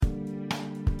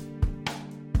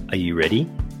Are you ready?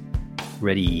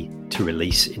 Ready to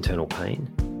release internal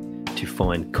pain? To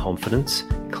find confidence,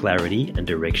 clarity, and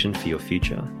direction for your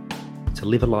future? To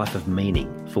live a life of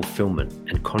meaning, fulfillment,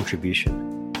 and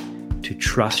contribution? To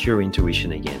trust your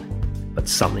intuition again, but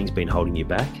something's been holding you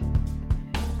back?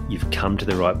 You've come to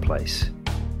the right place.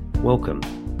 Welcome.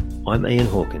 I'm Ian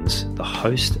Hawkins, the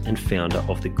host and founder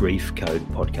of the Grief Code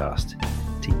podcast.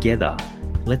 Together,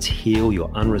 let's heal your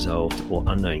unresolved or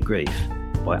unknown grief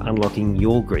by unlocking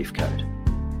your grief code.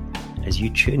 As you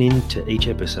tune in to each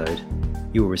episode,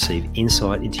 you will receive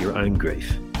insight into your own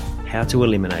grief, how to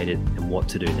eliminate it, and what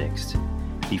to do next.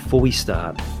 Before we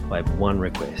start, I have one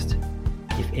request.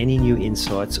 If any new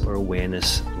insights or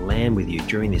awareness land with you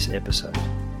during this episode,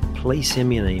 please send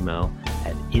me an email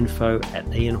at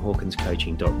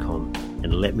info@ianhawkinscoaching.com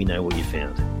and let me know what you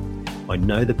found. I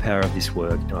know the power of this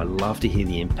work and I love to hear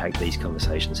the impact these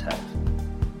conversations have.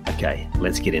 Okay,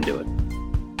 let's get into it.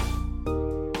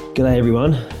 G'day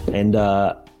everyone, and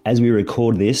as we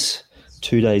record this,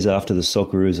 2 days after the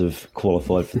Socceroos have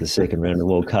qualified for the second round of the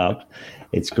World Cup,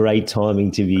 it's great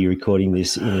timing to be recording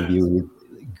this interview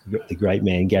with the great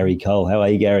man, Gary Cole. How are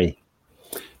you, Gary?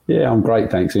 Yeah, I'm great,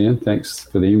 thanks, Ian. Thanks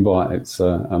for the invite. It's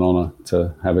an honour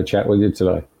to have a chat with you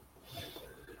today.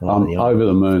 I'm over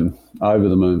the moon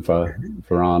for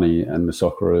Arnie and the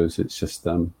Socceroos. It's just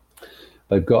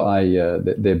they've got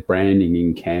their branding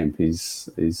in camp is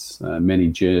many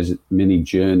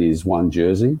journeys, one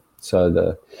jersey.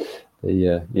 So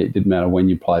it didn't matter when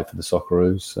you play for the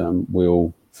Socceroos. We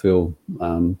all feel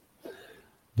the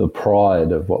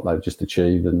pride of what they've just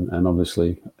achieved, and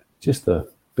obviously just a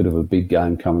bit of a big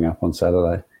game coming up on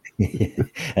Saturday.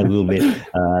 A little bit.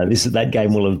 That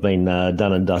game will have been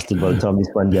done and dusted by the time this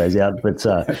one goes out. But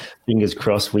fingers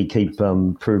crossed, we keep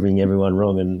proving everyone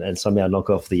wrong and somehow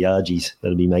knock off the Argies.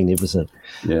 That'll be magnificent.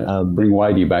 Yeah, bring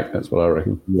Wadey back. That's what I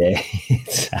reckon. Yeah,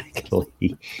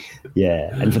 exactly. Yeah,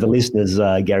 and for the listeners,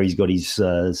 Gary's got his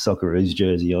Socceroos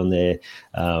jersey on there.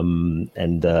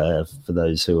 And for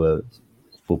those who are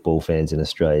football fans in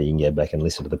Australia, you can go back and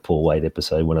listen to the Paul Wade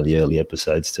episode, one of the early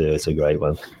episodes too. It's a great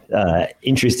one.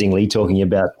 Interestingly, talking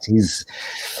about his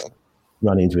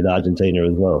run-ins with Argentina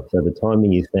as well. So the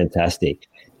timing is fantastic.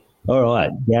 All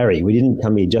right, Gary, we didn't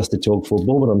come here just to talk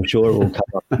football, but I'm sure it will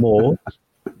come up more.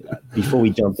 Before we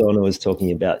jumped on, I was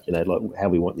talking about, like how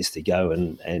we want this to go,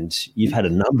 and you've had a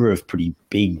number of pretty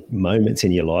big moments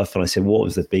in your life. And I said, what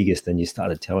was the biggest? And you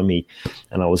started telling me,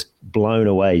 and I was blown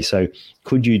away. So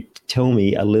could you tell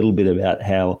me a little bit about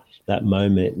how that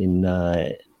moment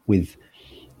with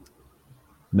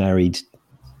married,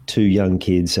 2 young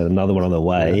kids and another one on the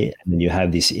way, and then you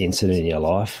have this incident in your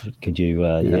life? Could you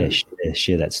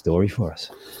share that story for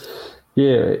us?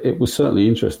 Yeah, it was certainly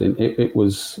interesting. It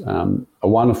was a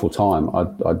wonderful time.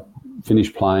 I'd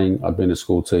finished playing. I'd been a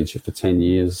school teacher for 10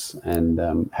 years and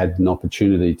had an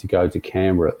opportunity to go to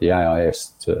Canberra at the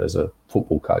AIS as a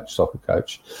football coach, soccer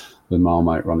coach, with my old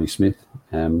mate Ronnie Smith.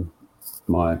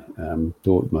 My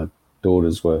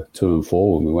daughters were 2 and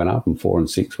 4 when we went up, and 4 and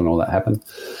 6 when all that happened.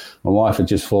 My wife had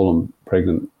just fallen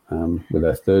pregnant with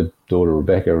our third daughter,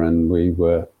 Rebecca, and we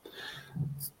were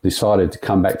decided to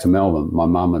come back to Melbourne. My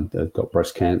mum had got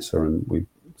breast cancer, and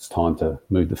it's time to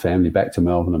move the family back to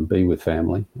Melbourne and be with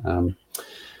family. And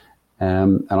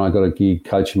I got a gig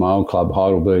coaching my old club,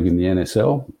 Heidelberg, in the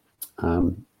NSL.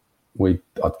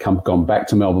 I'd gone back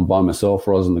to Melbourne by myself.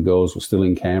 Roz and the girls were still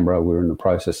in Canberra. We were in the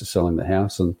process of selling the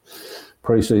house, and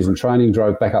pre-season training,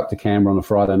 drove back up to Canberra on a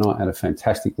Friday night, had a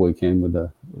fantastic weekend with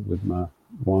my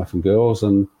wife and girls,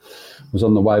 and was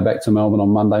on the way back to Melbourne on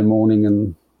Monday morning,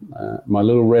 and my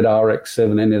little red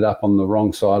RX-7 ended up on the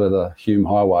wrong side of the Hume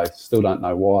Highway. Still don't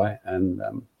know why. And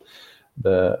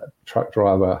the truck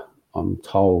driver, I'm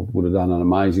told, would have done an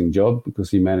amazing job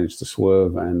because he managed to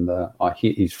swerve, and I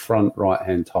hit his front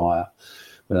right-hand tyre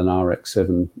with an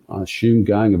RX-7, I assume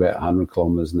going about 100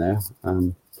 kilometres an hour.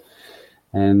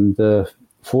 And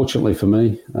fortunately for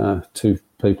me, 2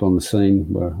 people on the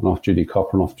scene were an off-duty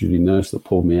copper and off-duty nurse that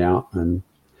pulled me out, and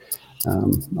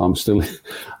I'm still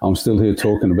here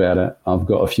talking about it. I've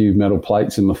got a few metal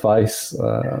plates in my face.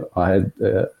 I had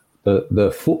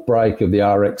the foot brake of the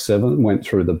RX-7 went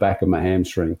through the back of my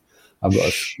hamstring. I've got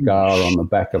a scar on the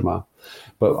back of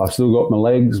but I've still got my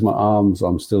legs, my arms.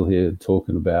 I'm still here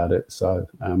talking about it. So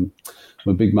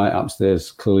my big mate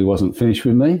upstairs clearly wasn't finished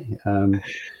with me.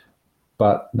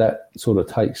 But that sort of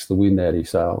takes the wind out of your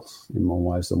sails in more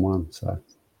ways than one. So,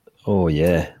 oh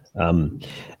yeah. And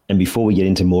before we get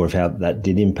into more of how that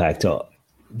did impact, the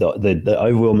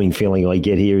overwhelming feeling I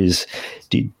get here is,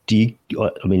 do you?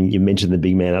 I mean, you mentioned the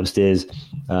big man upstairs.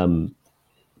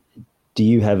 do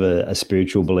you have a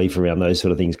spiritual belief around those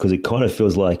sort of things? Because it kind of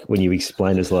feels like when you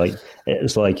explain, it's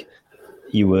like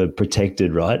you were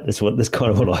protected, right? That's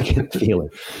kind of what I get feeling.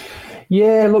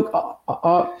 Yeah, look,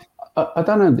 I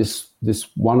don't know this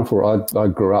wonderful. I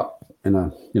grew up in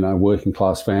a working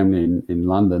class family in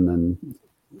London,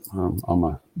 and I'm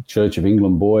a Church of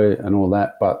England boy and all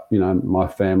that. But my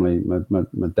family,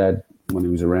 my dad, when he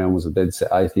was around, was a dead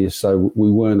set atheist, so we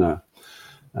weren't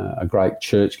a great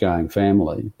church going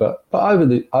family. But over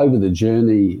the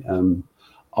journey,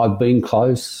 I've been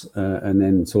close, and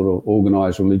then sort of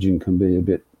organised religion can be a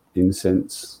bit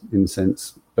incense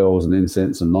bells and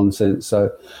incense and nonsense.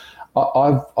 So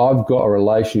I've got a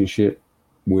relationship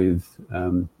with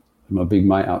my big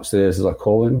mate upstairs, as I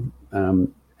call him,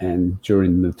 and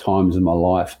during the times in my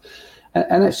life,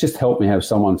 and it's just helped me have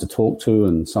someone to talk to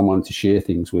and someone to share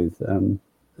things with.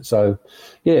 So,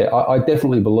 yeah, I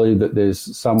definitely believe that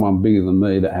there's someone bigger than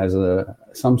me that has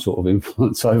some sort of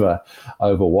influence over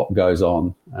what goes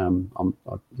on.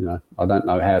 I don't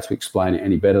know how to explain it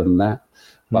any better than that,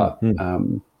 but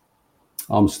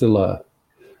I'm still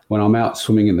when I'm out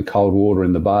swimming in the cold water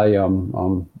in the bay,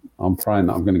 I'm praying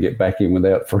that I'm going to get back in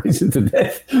without freezing to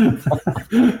death.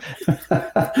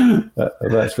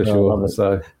 That's for sure.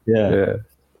 So, yeah.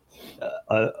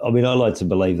 I mean, I like to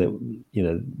believe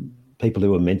that, people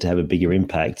who are meant to have a bigger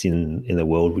impact in the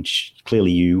world, which clearly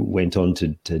you went on to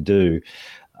do,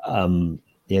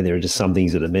 there are just some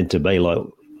things that are meant to be. Like,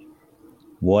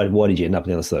 why did you end up on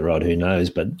the other side of the road? Who knows?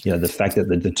 But, the fact that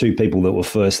the two people that were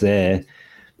first there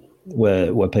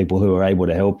were people who were able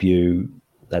to help you,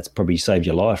 that's probably saved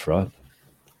your life, right?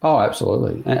 Oh,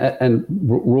 absolutely. And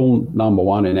rule number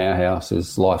one in our house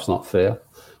is life's not fair.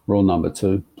 Rule number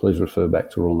two, please refer back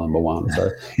to rule number one.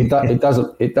 So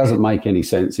it doesn't make any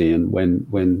sense, Ian,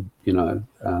 when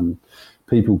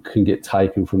people can get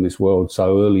taken from this world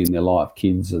so early in their life,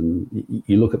 kids, and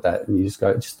you look at that and you just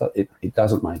go, it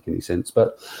doesn't make any sense.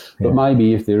 But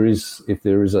maybe if there is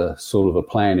a sort of a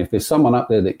plan, if there's someone up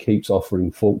there that keeps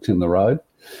offering forks in the road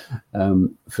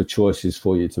for choices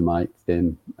for you to make,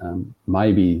 then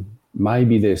maybe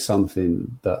there's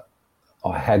something that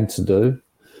I had to do,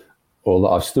 or that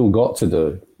I've still got to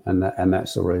do, and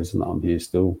that's the reason that I'm here,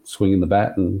 still swinging the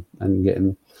bat and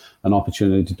getting an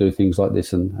opportunity to do things like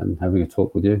this and having a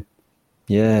talk with you.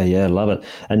 Yeah, love it.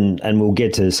 And we'll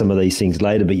get to some of these things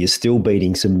later, but you're still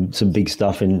beating some big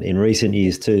stuff in recent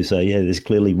years too. So yeah, there's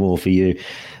clearly more for you.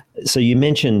 So you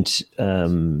mentioned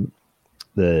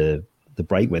the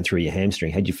break went through your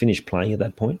hamstring. Had you finished playing at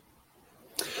that point?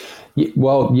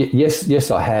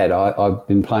 Yes, I had. I've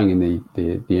been playing in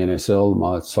the NSL.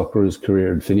 My Socceroo's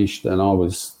career had finished, and I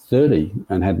was 30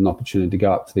 and had an opportunity to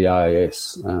go up to the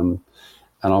AAS. And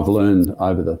I've learned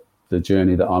over the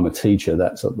journey that I'm a teacher.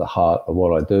 That's at the heart of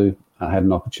what I do. I had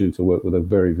an opportunity to work with a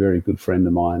very, very good friend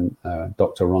of mine,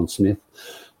 Dr. Ron Smith,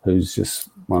 who's just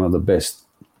one of the best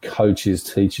coaches,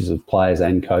 teachers of players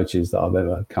and coaches that I've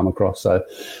ever come across. So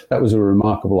that was a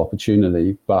remarkable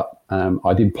opportunity, but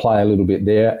I did play a little bit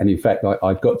there. And in fact,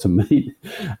 I got to meet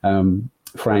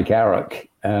Frank Arick,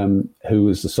 who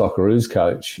was the Socceroo's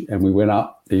coach, and we went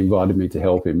up. He invited me to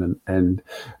help him, and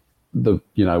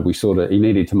he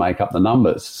needed to make up the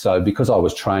numbers. So because I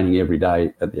was training every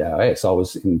day at the AIS, I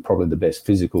was in probably the best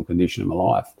physical condition of my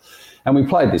life. And we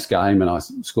played this game, and I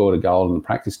scored a goal in the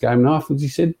practice game. And afterwards he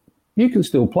said, "You can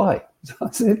still play." So I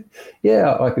said,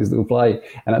 "Yeah, I can still play."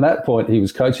 And at that point, he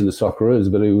was coaching the Socceroos,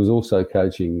 but he was also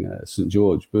coaching St.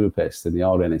 George, Budapest in the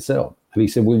old NSL. And he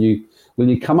said, "Will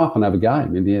you come up and have a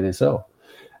game in the NSL?"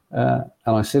 And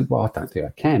I said, "Well, I don't think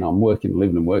I can. I'm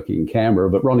living and working in Canberra."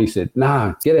 But Ronnie said,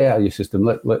 "No, get out of your system.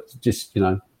 Let's just,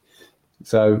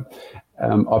 So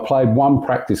I played one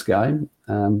practice game,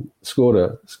 scored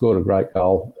a great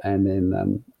goal, and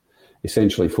then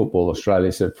essentially Football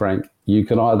Australia said, "Frank, you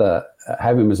can either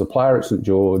have him as a player at St.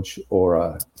 George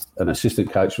or an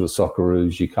assistant coach for the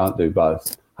Socceroos. You can't do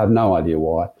both." I have no idea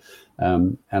why.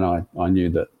 And I knew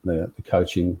that the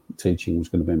coaching, teaching was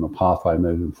going to be my pathway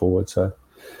moving forward. So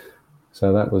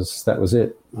that was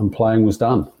it. And playing was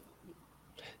done.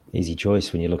 Easy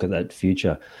choice when you look at that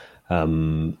future.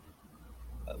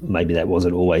 Maybe that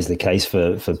wasn't always the case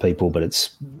for people, but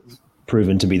it's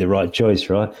proven to be the right choice,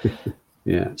 right?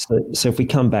 Yeah. So if we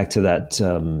come back to that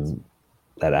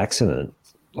accident,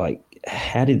 like,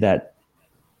 how did that?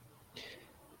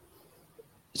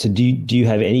 So do you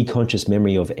have any conscious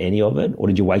memory of any of it, or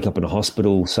did you wake up in a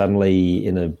hospital suddenly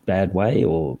in a bad way,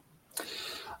 or?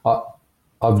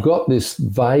 I've got this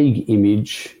vague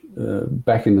image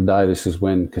back in the day, this is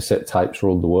when cassette tapes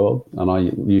ruled the world, and I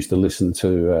used to listen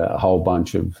to a whole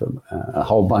bunch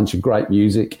of great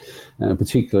music,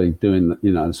 particularly doing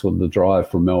sort of the drive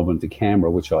from Melbourne to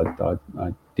Canberra, which I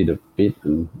did a bit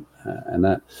and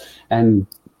that, and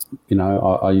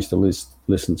I used to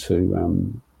listen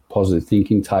to positive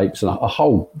thinking tapes and a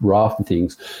whole raft of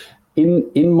things.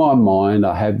 In my mind,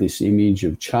 I have this image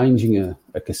of changing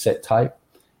a cassette tape,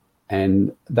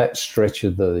 and that stretch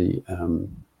of the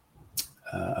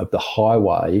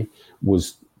highway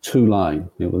was 2 lane.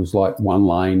 It was like 1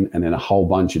 lane and then a whole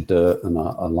bunch of dirt, and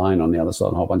a lane on the other side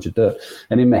and a whole bunch of dirt.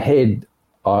 And in my head,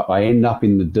 I end up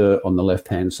in the dirt on the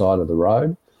left-hand side of the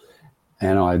road,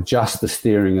 and I adjust the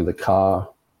steering of the car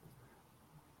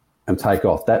and take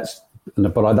off. But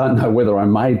I don't know whether I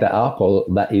made that up or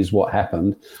that is what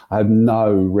happened. I have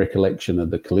no recollection of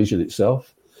the collision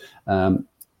itself. At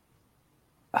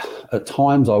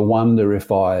times I wonder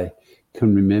if I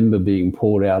can remember being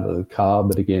pulled out of the car,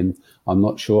 but again, I'm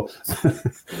not sure.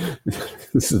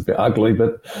 This is a bit ugly,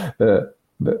 but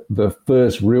the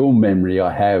first real memory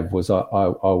I have was I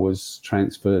was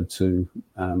transferred to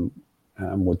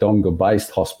Wodonga-based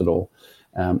hospital.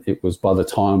 It was, by the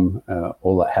time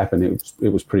all that happened, it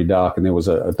was pretty dark, and there was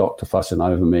a doctor fussing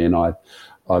over me, and I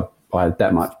had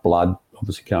that much blood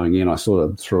obviously going in. I sort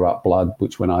of threw up blood,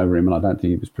 which went over him, and I don't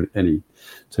think he was any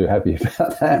too happy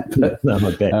about that. But, no,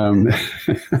 I bet.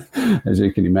 as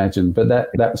you can imagine. But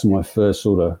that was my first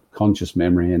sort of conscious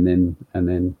memory, and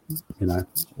then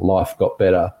life got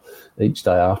better each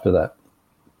day after that.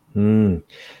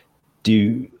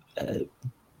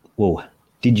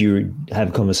 Did you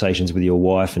have conversations with your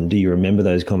wife, and do you remember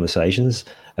those conversations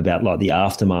about like the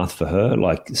aftermath for her,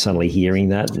 like suddenly hearing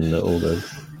that and all the?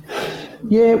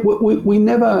 Yeah, we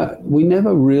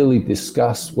never really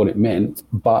discussed what it meant,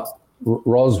 but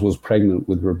Ros was pregnant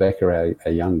with Rebecca,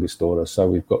 our youngest daughter. So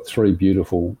we've got 3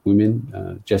 beautiful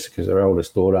women. Jessica's our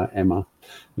eldest daughter, Emma,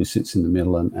 who sits in the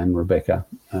middle, and Rebecca,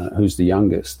 who's the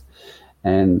youngest.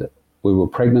 And we were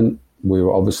pregnant. We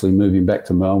were obviously moving back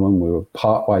to Melbourne. We were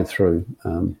partway through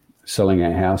selling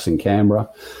our house in Canberra.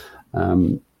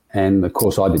 And, of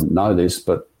course, I didn't know this,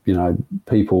 but,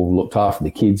 people looked after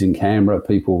the kids in Canberra.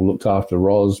 People looked after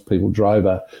Ros. Friends drove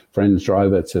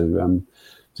her to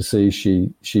see.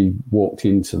 She walked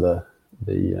into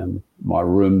my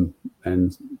room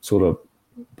and sort of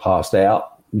passed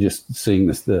out, just seeing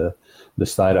the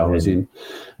state I was in.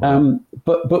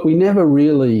 But we never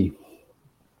really...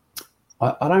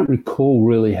 I don't recall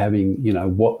really having,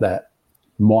 what that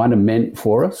might have meant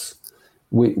for us.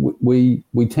 We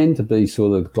tend to be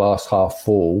sort of glass half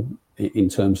full in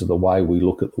terms of the way we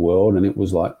look at the world, and it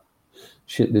was like,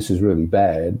 shit, this is really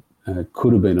bad. It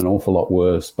could have been an awful lot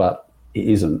worse, but it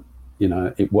isn't.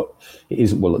 It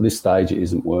isn't. Well, at this stage, it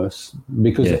isn't worse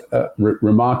because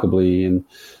remarkably, in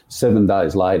 7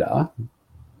 days later,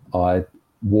 I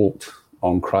walked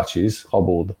on crutches,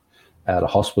 hobbled out of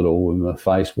hospital with my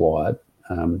face wide.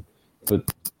 But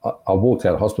I walked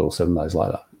out of hospital 7 days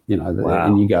later, wow.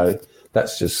 And you go,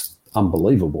 that's just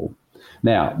unbelievable.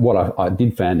 Now, what I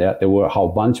did find out, there were a whole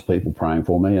bunch of people praying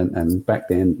for me. And back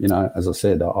then, as I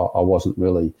said, I wasn't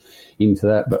really into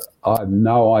that. But I have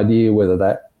no idea whether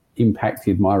that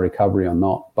impacted my recovery or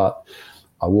not. But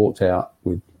I walked out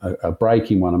with a break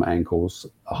in one of my ankles,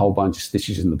 a whole bunch of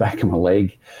stitches in the back of my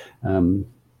leg,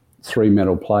 3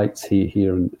 metal plates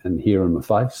here and here in my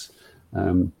face.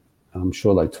 I'm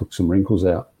sure they took some wrinkles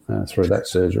out through that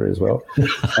surgery as well.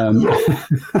 And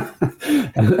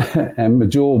my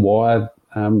jaw wired,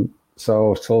 so I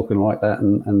was talking like that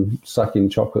and sucking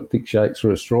chocolate thick shakes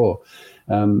through a straw.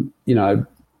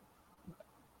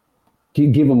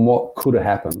 Given what could have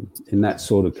happened in that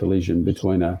sort of collision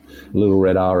between a little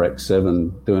red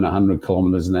RX-7 doing 100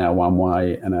 kilometres an hour one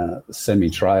way and a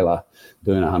semi-trailer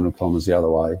doing 100 kilometres the other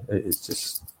way, it's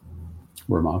just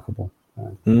remarkable.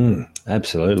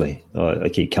 Absolutely. I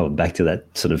keep coming back to that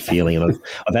sort of feeling. And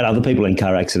I've had other people in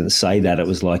car accidents say that it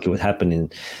was like it would happen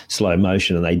in slow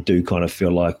motion, and they do kind of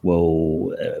feel like,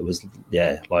 well, it was,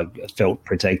 like it felt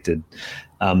protected.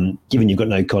 Given you've got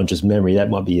no conscious memory,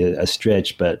 that might be a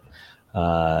stretch, but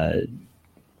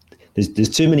there's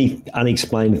too many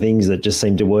unexplained things that just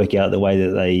seem to work out the way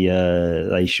that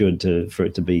they should for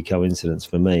it to be coincidence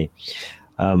for me.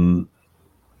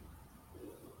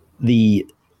 The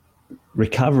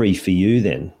recovery for you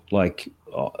then, like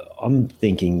I'm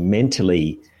thinking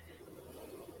mentally,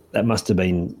 that must have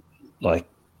been like,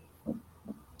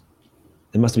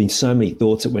 there must have been so many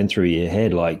thoughts that went through your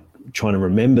head, like trying to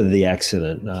remember the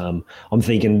accident. I'm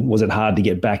thinking, was it hard to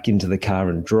get back into the car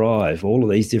and drive? All of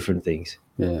these different things.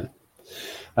 Yeah.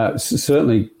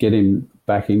 Certainly getting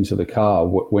back into the car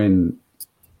when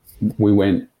we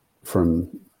went from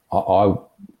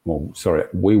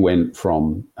we went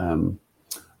from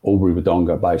Albury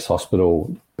Wodonga Base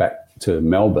Hospital back to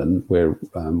Melbourne, where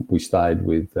we stayed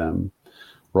with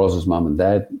Roz's mum and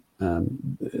dad.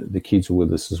 The kids were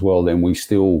with us as well. Then we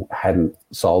still hadn't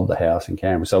sold the house in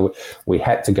Canberra, so we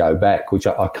had to go back, which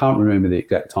I can't remember the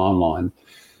exact timeline,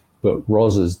 but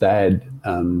Roz's dad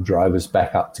drove us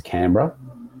back up to Canberra,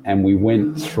 and we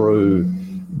went through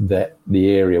the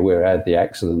area where I had the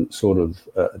accident sort of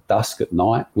dusk at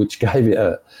night, which gave it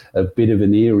a bit of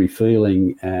an eerie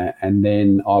feeling. And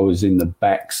then I was in the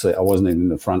back seat. I wasn't even in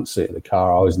the front seat of the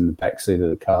car. I was in the back seat of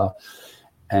the car.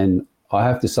 And I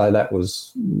have to say that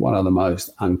was one of the most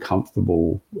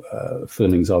uncomfortable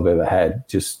feelings I've ever had,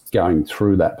 just going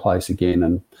through that place again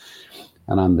and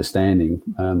understanding.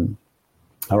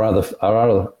 Our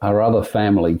other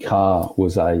family car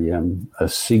was a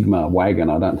Sigma wagon.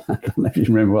 I don't know if you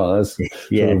remember. That was sort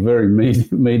of a very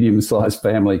medium-sized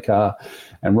family car.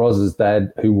 And Roz's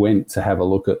dad, who went to have a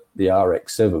look at the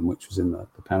RX-7, which was in the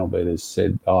panel beaters,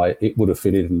 said, it would have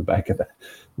fitted in the back of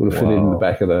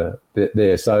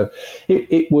there. So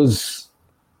it was,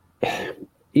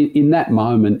 in that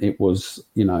moment, it was,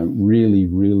 really,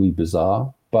 really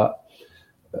bizarre. But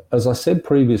as I said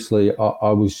previously,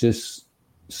 I was just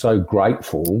so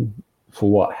grateful for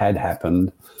what had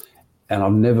happened, and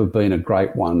I've never been a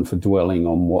great one for dwelling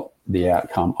on what the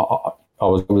outcome. I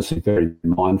was obviously very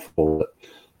mindful that,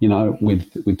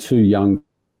 with two young,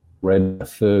 read a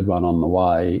third one on the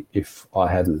way, if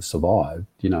I hadn't survived,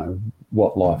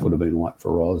 what life would have been like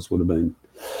for Roz would have been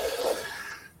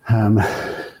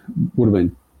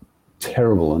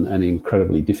terrible and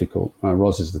incredibly difficult.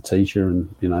 Roz is the teacher, and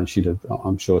I'm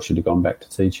sure she'd have gone back to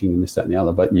teaching and this, that, and the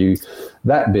other. But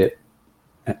that bit,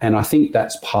 and I think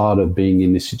that's part of being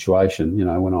in this situation.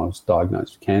 When I was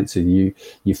diagnosed with cancer, your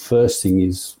first thing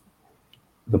is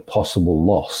the possible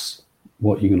loss,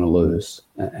 what you're going to lose,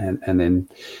 and then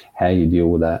how you deal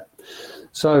with that.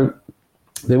 So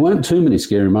there weren't too many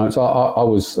scary moments. I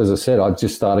was, as I said, I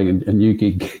just starting a new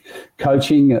gig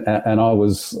coaching, and I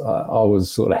was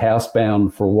sort of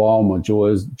housebound for a while. My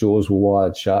jaws were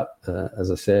wired shut, as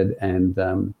I said, and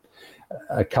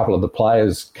a couple of the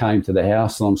players came to the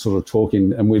house, and I'm sort of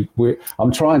talking, and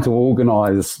I'm trying to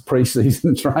organise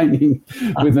pre-season training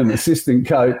with an assistant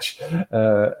coach,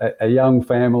 a young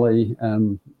family,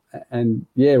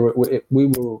 we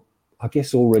were, I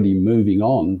guess, already moving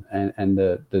on, and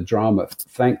the drama.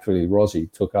 Thankfully, Rosie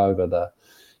took over the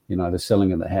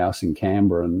selling of the house in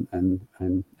Canberra and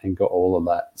got all of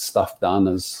that stuff done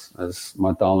as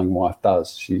my darling wife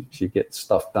does. She gets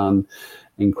stuff done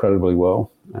incredibly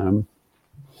well.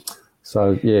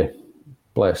 So yeah,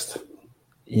 blessed.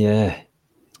 Yeah.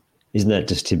 Isn't that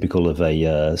just typical of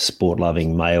a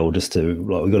sport-loving male? Just to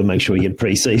we've got to make sure we get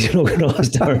pre-season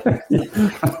organised.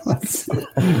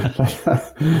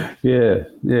 Yeah,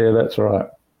 that's right.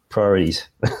 Priorities.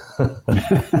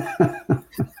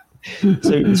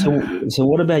 So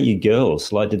what about you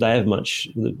girls? Like, did they have much?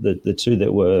 The two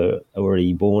that were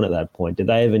already born at that point, did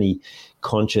they have any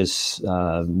conscious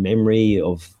memory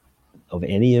of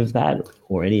any of that,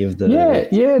 or any of the?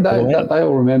 They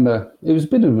all remember. It was a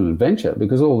bit of an adventure,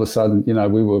 because all of a sudden,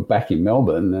 we were back in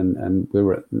Melbourne, and we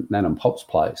were at Nan and Pop's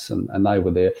place, and they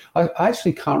were there. I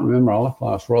actually can't remember. I'll have to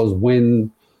ask Roz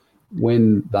when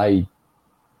they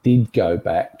did go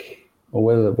back, or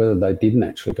whether they didn't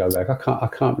actually go back. I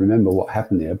can't remember what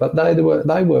happened there. But they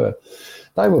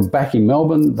were back in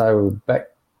Melbourne. They were back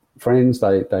friends.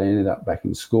 They ended up back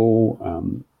in school.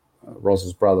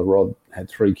 Roz's brother Rod had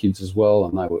 3 kids as well,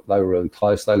 and they were really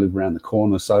close. They lived around the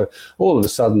corner. So all of a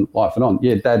sudden, life went on.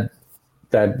 Yeah,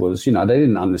 Dad was, they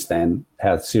didn't understand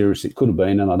how serious it could have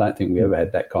been, and I don't think we ever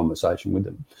had that conversation with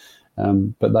them.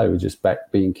 But they were just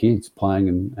back being kids, playing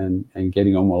and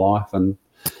getting on with life,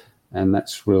 and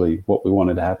that's really what we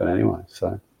wanted to happen anyway.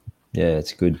 So. Yeah,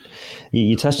 it's good.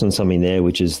 You touched on something there,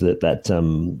 which is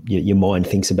that your mind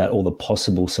thinks about all the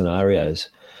possible scenarios,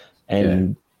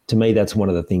 and to me, that's one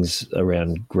of the things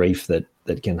around grief that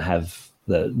can have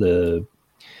the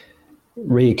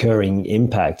reoccurring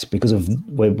impact, because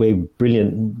we're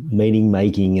brilliant meaning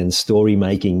making and story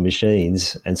making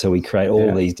machines, and so we create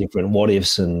all these different what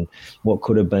ifs and what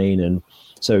could have been, and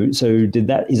so is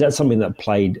that something that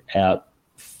played out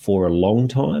for a long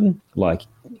time, like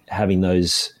having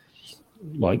those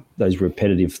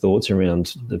repetitive thoughts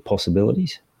around the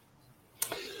possibilities?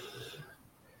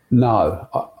 No,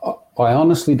 I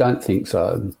honestly don't think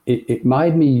so. It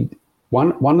made me,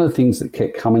 one of the things that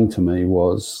kept coming to me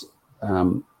was,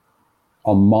 on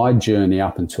my journey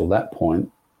up until that point,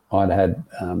 I'd had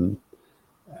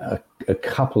a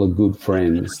couple of good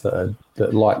friends that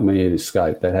like me, had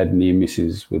escaped, that had near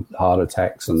misses with heart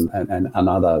attacks and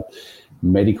other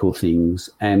medical things.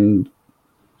 And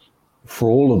for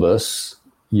all of us,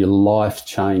 your life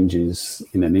changes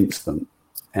in an instant.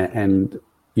 And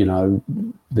you know,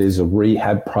 there's a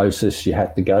rehab process you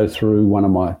had to go through. One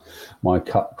of my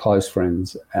close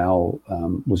friends, Al,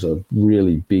 was a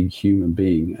really big human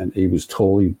being, and he was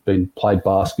tall. He'd played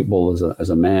basketball as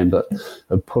a man, but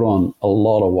had put on a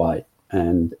lot of weight.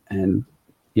 And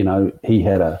you know, he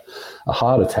had a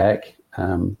heart attack,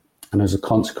 and as a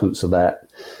consequence of that,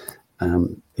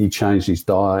 he changed his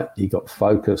diet. He got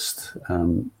focused.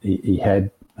 He had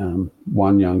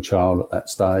one young child at that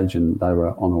stage, and they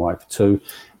were on the way for two,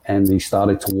 and he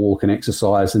started to walk and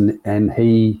exercise, and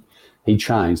he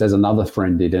changed, as another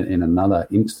friend did in another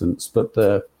instance. But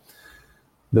the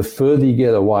further you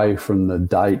get away from the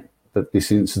date that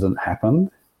this incident happened,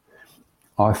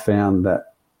 I found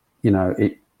that, you know,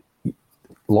 it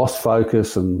lost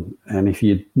focus, and if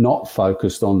you're not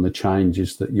focused on the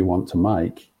changes that you want to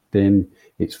make, then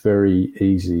it's very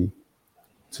easy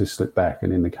to slip back.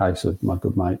 And in the case of my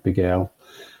good mate Big Al,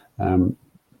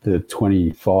 the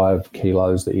 25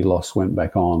 kilos that he lost went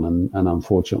back on, and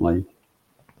unfortunately,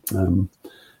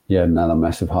 he had another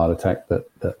massive heart attack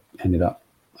that ended up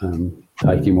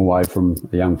taking him away from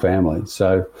a young family.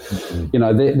 So, you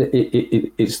know,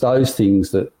 it's those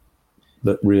things that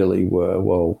really were,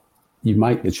 well, you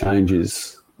make the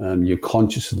changes, you're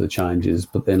conscious of the changes,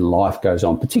 but then life goes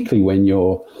on, particularly when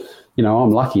you're, you know,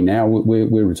 I'm lucky now.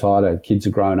 We're retired. Our kids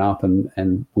are grown up,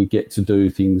 and we get to do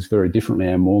things very differently.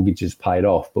 Our mortgage is paid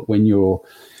off. But when you're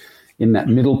in that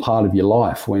middle part of your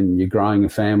life, when you're growing a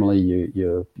family,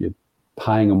 you're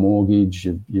paying a mortgage,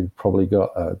 you've probably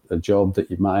got a job that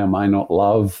you may or may not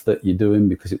love that you're doing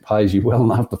because it pays you well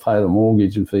enough to pay the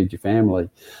mortgage and feed your family.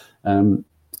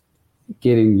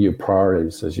 Getting your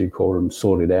priorities, as you call them,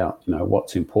 sorted out. You know,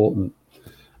 what's important.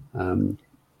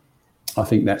 I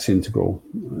think that's integral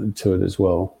to it as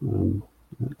well.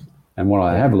 And what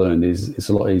I have learned is it's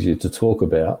a lot easier to talk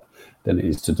about than it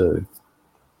is to do.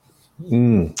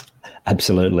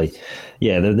 Absolutely.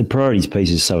 Yeah, the priorities piece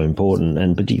is so important,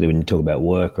 and particularly when you talk about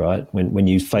work, right? When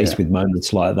you're faced with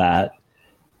moments like that,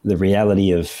 the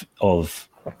reality of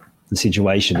the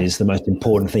situation is the most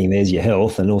important thing. There's your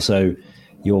health and also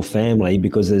your family,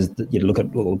 because you look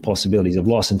at all the possibilities of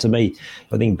loss. And to me,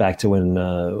 I think back to when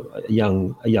a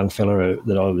young fella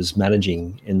that I was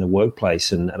managing in the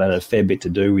workplace, and I had a fair bit to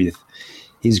do with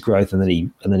his growth, and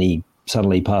then he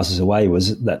suddenly passes away,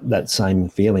 was that same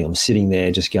feeling. I'm sitting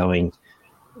there just going,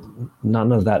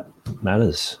 none of that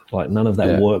matters. Like, none of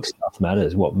that work stuff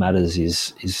matters. What matters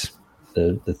is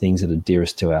the things that are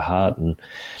dearest to our heart. And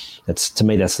that's, to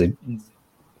me, that's the.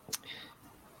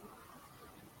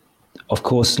 Of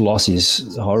course, loss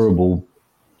is horrible,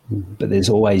 but there's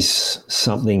always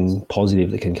something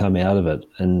positive that can come out of it.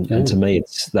 And to me,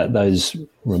 it's those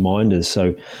reminders.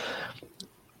 So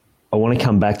I want to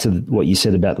come back to what you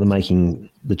said about making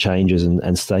the changes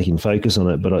and staying focus on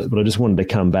it. But I just wanted to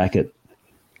come back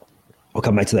I'll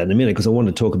come back to that in a minute, because I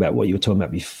wanted to talk about what you were talking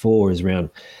about before, is around,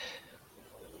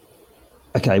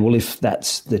 okay, well, if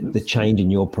that's the change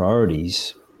in your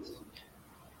priorities,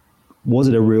 was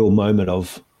it a real moment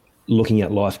of looking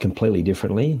at life completely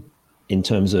differently in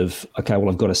terms of, okay, well,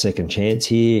 I've got a second chance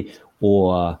here,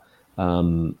 or,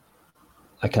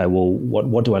 okay, well,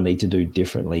 what do I need to do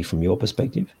differently from your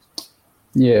perspective?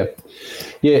 Yeah.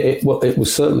 It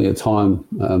was certainly a time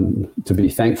to be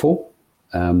thankful.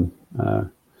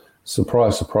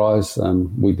 Surprise, surprise.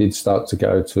 We did start to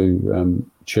go to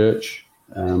church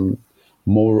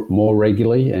more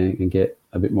regularly and get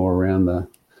a bit more around the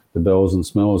bells and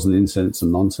smells and incense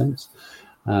and nonsense.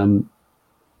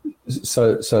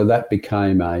 So that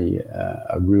became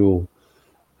a real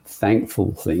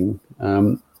thankful thing.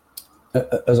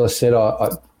 As I said,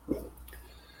 I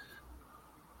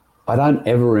don't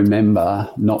ever remember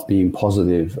not being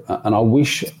positive, and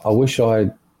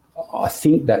I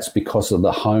think that's because of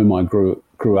the home I grew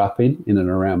up in and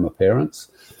around my parents.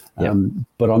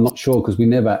 But I'm not sure, because we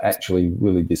never actually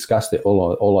really discussed it.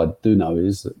 All I do know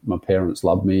is that my parents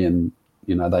loved me, and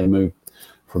you know, they moved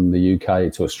from the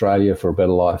UK to Australia for a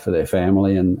better life for their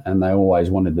family, and they always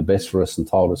wanted the best for us and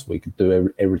told us we could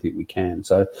do everything we can.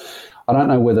 So I don't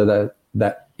know whether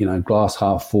that you know, glass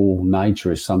half full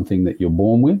nature is something that you're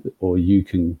born with or you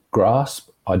can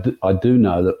grasp. I do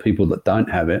know that people that don't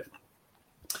have it,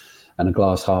 and a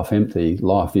glass half empty,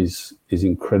 life is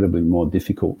incredibly more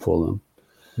difficult for them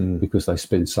because they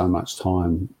spend so much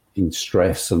time in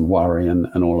stress and worry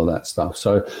and all of that stuff.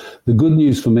 So the good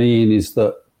news for me is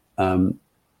that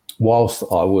whilst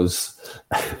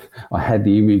I had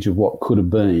the image of what could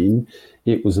have been,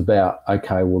 it was about,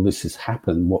 okay, well, this has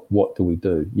happened. What do we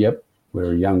do? Yep,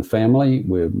 we're a young family.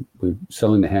 We're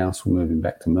selling the house. We're moving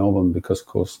back to Melbourne because, of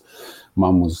course,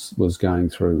 Mum was going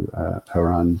through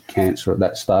her own cancer at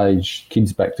that stage.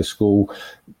 Kids back to school.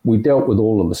 We dealt with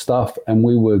all of the stuff, and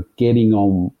we were getting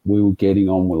on. We were getting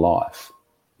on with life.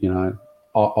 You know,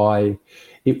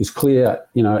 it was clear.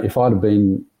 You know, if I'd have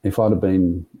been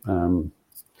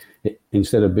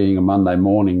instead of being a Monday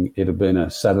morning, it had been a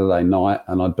Saturday night,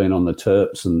 and I'd been on the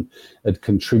Terps and had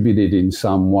contributed in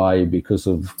some way because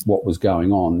of what was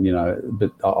going on. You know,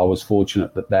 but I was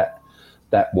fortunate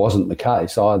that wasn't the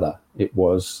case either. It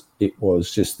was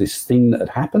just this thing that had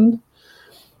happened.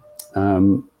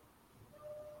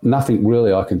 Nothing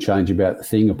really I can change about the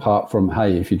thing apart from,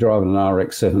 hey, if you're driving an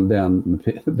RX-7 down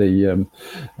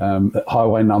the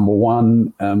highway number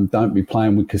 1, don't be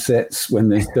playing with cassettes when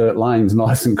there's dirt lanes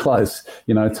nice and close.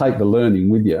 You know, take the learning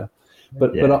with you.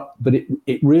 But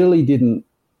it really didn't.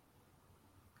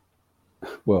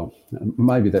 Well,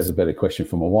 maybe that's a better question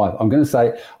for my wife. I'm going to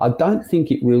say I don't think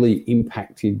it really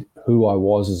impacted who I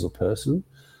was as a person.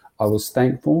 I was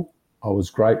thankful, I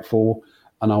was grateful,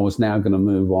 and I was now going to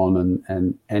move on.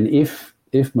 And if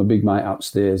my big mate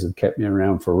upstairs had kept me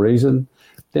around for a reason,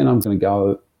 then I'm going to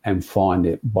go and find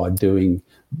it by being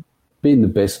the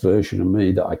best version of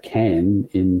me that I can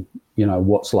in, you know,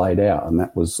 what's laid out. And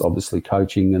that was obviously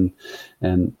coaching,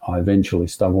 and I eventually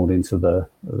stumbled into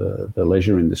the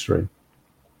leisure industry.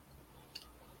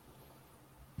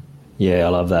 Yeah, I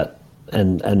love that.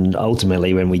 And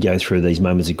ultimately, when we go through these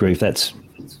moments of grief, that's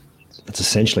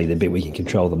essentially the bit we can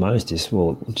control the most is,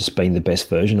 well, just being the best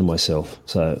version of myself.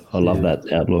 So I love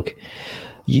that outlook.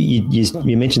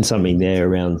 You mentioned something there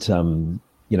around,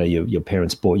 you know, your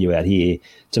parents brought you out here.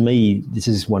 To me, this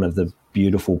is one of the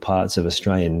beautiful parts of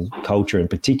Australian culture, and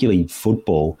particularly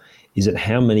football, is that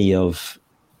how many of,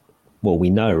 well, we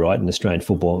know, right, in Australian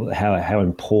football, how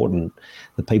important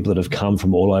the people that have come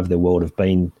from all over the world have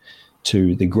been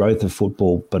to the growth of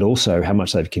football, but also how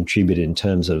much they've contributed in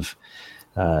terms of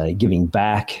giving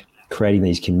back, creating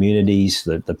these communities,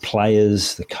 the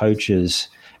players, the coaches.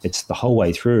 It's the whole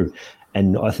way through.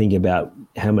 And I think about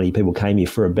how many people came here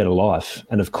for a better life.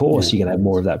 And of course, you can have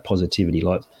more of that positivity.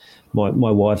 Like my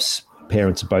wife's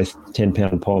parents are both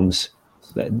 10-pound poms.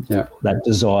 That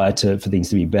desire for things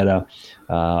to be better.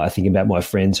 I think about my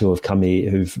friends who have come here,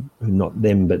 who not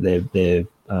them, but their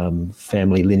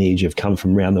family lineage have come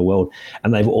from around the world,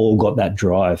 and they've all got that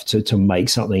drive to make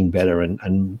something better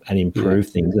and improve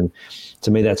things. And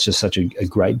to me, that's just such a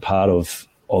great part of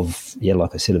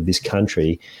like I said, of this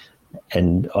country.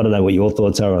 And I don't know what your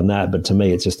thoughts are on that, but to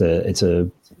me, it's just it's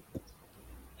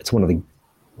one of the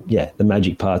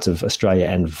magic parts of Australia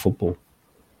and football.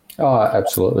 Oh,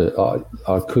 absolutely.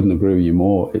 I couldn't agree with you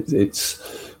more.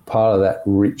 It's part of that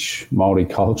rich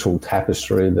multicultural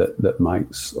tapestry that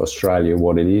makes Australia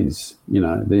what it is. You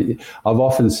know, I've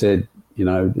often said, you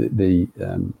know,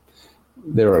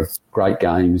 there are great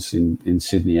games in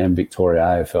Sydney and Victoria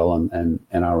AFL and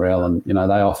NRL, and, you know,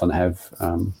 they often have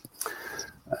a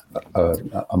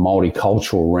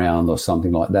multicultural round or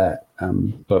something like that.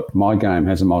 But my game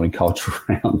has a multicultural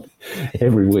round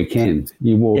every weekend.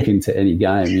 You walk into any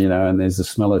game, you know, and there's the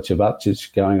smell of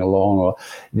cevapcic going along, or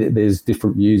there's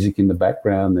different music in the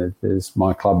background. There's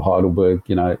my club Heidelberg.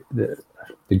 You know,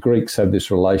 the Greeks have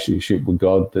this relationship with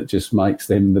God that just makes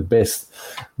them the best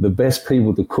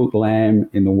people to cook lamb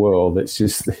in the world. It's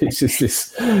just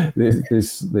this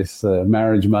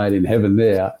marriage made in heaven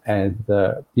there. And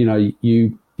you know,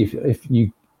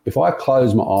 if I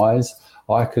close my eyes,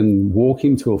 I can walk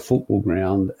into a football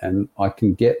ground and I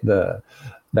can get the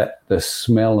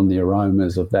smell and the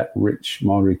aromas of that rich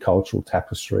multicultural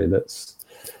tapestry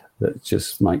that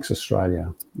just makes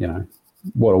Australia, you know,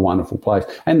 what a wonderful place.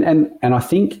 And I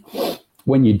think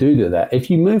when you do that, if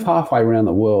you move halfway around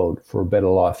the world for a better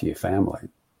life for your family,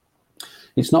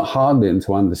 it's not hard then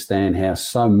to understand how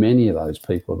so many of those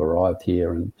people have arrived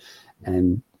here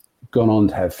and gone on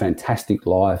to have fantastic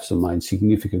lives and made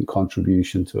significant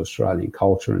contribution to Australian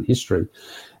culture and history.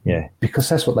 Yeah, because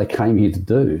that's what they came here to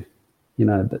do. You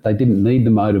know, they didn't need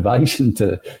the motivation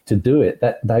to do it.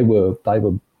 That they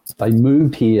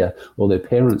moved here, or their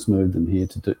parents moved them here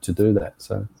to do that.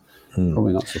 So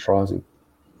probably not surprising.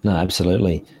 No,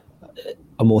 absolutely.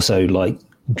 I'm also like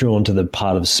drawn to the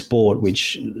part of sport,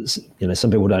 which, you know,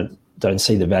 some people don't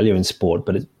see the value in sport,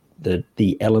 but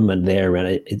the element there around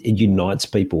it unites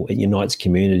people, it unites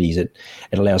communities, it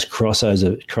allows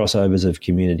crossovers of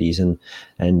communities,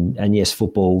 and yes,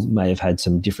 football may have had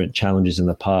some different challenges in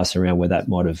the past around where that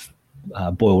might have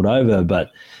boiled over,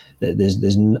 but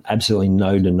there's absolutely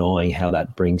no denying how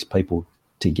that brings people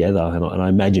together. And I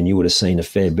imagine you would have seen a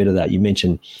fair bit of that. You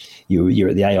mentioned you're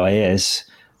at the AIS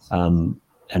and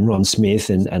Ron Smith,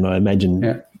 and I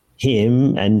imagine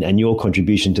him and your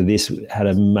contribution to this had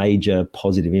a major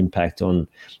positive impact on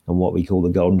what we call the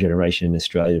golden generation in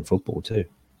Australian football too.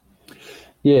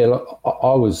 Yeah, look,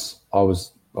 I was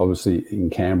obviously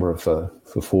in Canberra for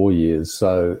 4 years,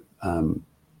 so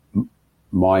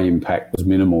my impact was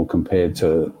minimal compared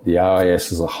to the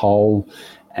AIS as a whole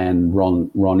and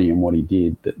Ronnie and what he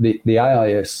did. The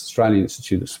AIS, Australian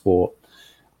Institute of Sport,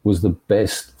 was the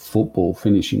best football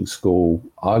finishing school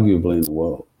arguably in the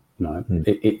world.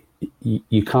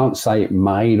 You can't say it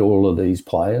made all of these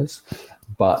players,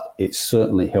 but it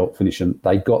certainly helped finish them.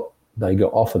 They got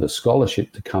offered a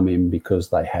scholarship to come in because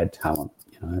they had talent.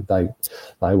 They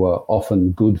were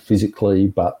often good physically,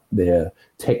 but their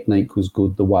technique was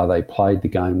good. The way they played the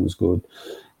game was good.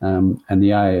 And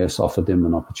the AIS offered them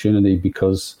an opportunity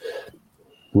because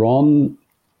Ron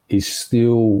is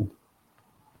still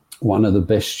one of the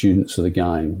best students of the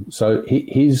game. So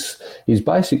his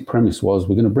basic premise was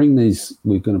we're going to bring these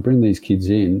kids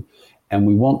in, and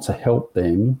we want to help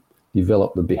them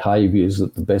develop the behaviours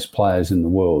that the best players in the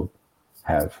world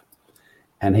have.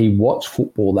 And he watched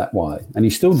football that way, and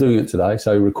he's still doing it today.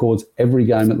 So he records every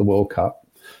game at the World Cup.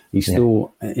 He's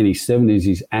still in his 70s.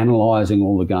 He's analysing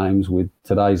all the games. With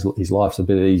his life's a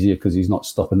bit easier because he's not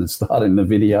stopping and starting the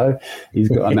video. He's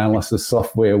got analysis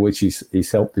software which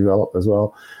he's helped develop as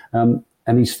well, and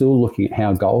he's still looking at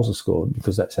how goals are scored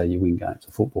because that's how you win games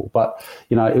of football. But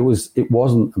it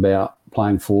wasn't about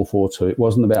playing 4-4-2. It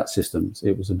wasn't about systems.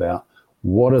 It was about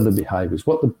what are the behaviours.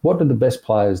 What did the best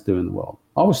players do in the world?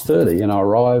 I was 30 and I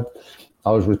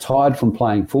was retired from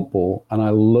playing football, and I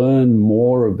learned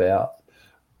more about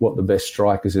what the best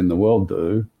strikers in the world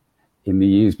do in the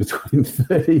years between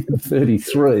 30 and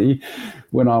 33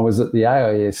 when I was at the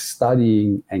AIS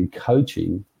studying and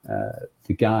coaching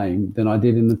the game than I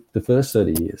did in the first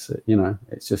 30 years.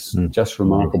 It's just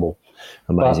remarkable.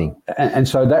 Amazing. And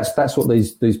so that's what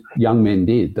these young men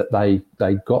did, that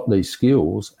they got these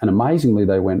skills, and amazingly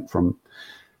they went from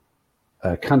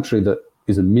a country that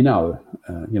is a minnow,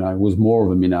 was more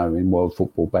of a minnow in world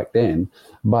football back then,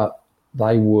 but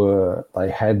they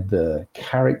had the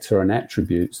character and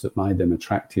attributes that made them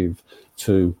attractive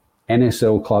to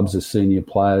NSL clubs as senior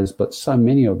players, but so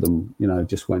many of them,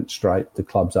 just went straight to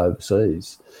clubs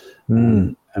overseas,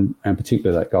 and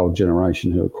particularly that gold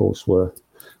generation, who of course were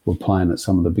playing at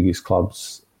some of the biggest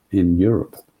clubs in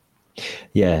Europe.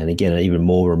 Yeah, and again, even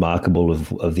more remarkable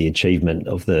of the achievement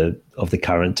of the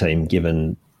current team,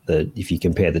 given that if you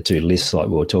compare the two lists like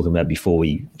we were talking about before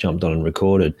we jumped on and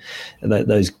recorded,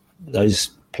 those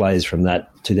players from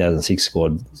that 2006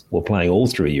 squad were playing all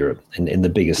through Europe and in the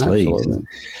biggest leagues.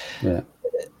 Yeah.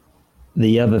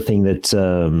 The other thing that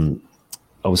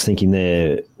I was thinking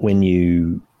there when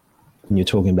you're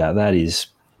talking about that is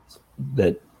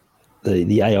that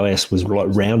the AIS was like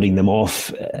rounding them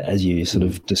off, as you sort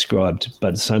of described,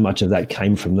 but so much of that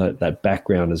came from that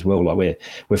background as well, like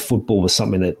where football was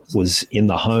something that was in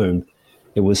the home.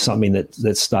 It was something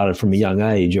that started from a young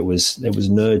age. It was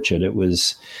nurtured. It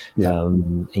was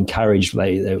encouraged.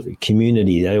 They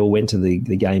community. They all went to the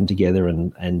game together.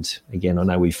 And again, I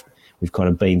know we've kind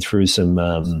of been through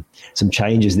some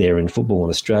changes there in football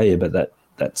in Australia, but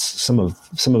that's some of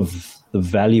the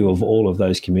value of all of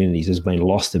those communities has been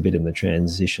lost a bit in the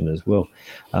transition as well.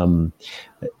 Another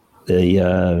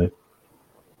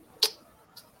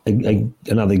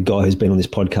guy who's been on this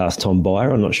podcast, Tom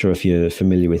Byer. I'm not sure if you're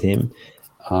familiar with him.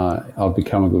 I've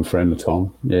become a good friend of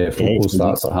Tom. Yeah, football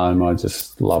starts at home. I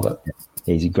just love it.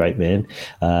 He's a great man.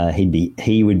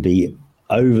 He would be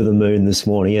over the moon this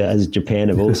morning, as Japan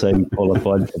have also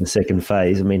qualified for the second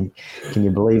phase. I mean, can you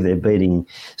believe they're beating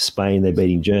Spain? They're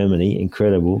beating Germany.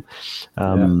 Incredible.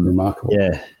 Remarkable.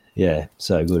 Yeah,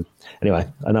 so good. Anyway,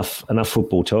 enough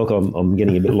football talk. I'm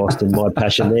getting a bit lost in my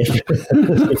passion there.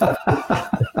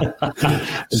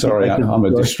 Sorry, I'm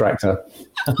a distractor.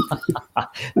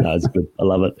 No, it's good. I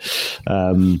love it.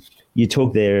 You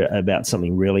talk there about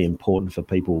something really important for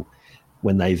people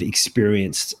when they've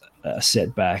experienced a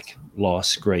setback,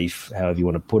 loss, grief, however you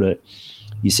want to put it.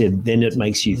 You said then it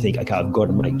makes you think, okay, I've got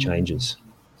to make changes.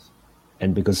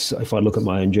 And because if I look at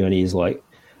my own journey, is like,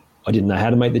 I didn't know how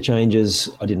to make the changes.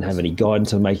 I didn't have any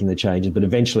guidance on making the changes, but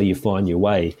eventually you find your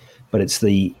way. But it's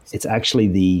actually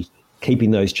the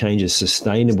keeping those changes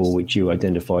sustainable, which you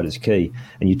identified as key.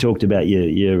 And you talked about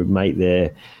your mate there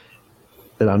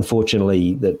that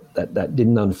unfortunately that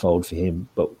didn't unfold for him.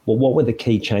 But what were the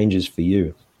key changes for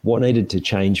you? What needed to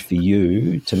change for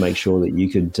you to make sure that you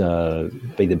could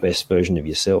be the best version of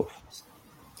yourself?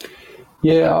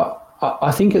 Yeah,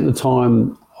 I think at the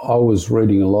time I was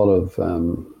reading a lot of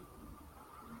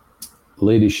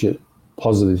leadership,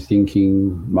 positive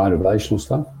thinking, motivational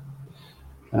stuff.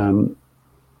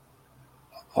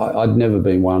 I'd never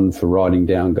been one for writing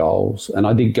down goals, and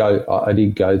I did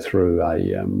go through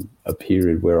a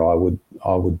period where I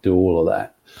would do all of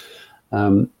that.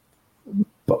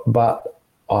 But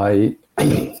I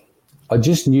I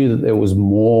just knew that there was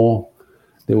more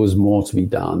to be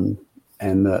done,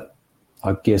 and that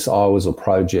I guess I was a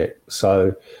project.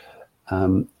 So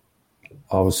I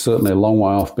was certainly a long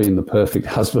way off being the perfect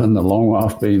husband, a long way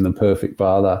off being the perfect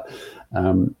father,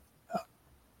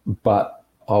 but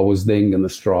I was then going to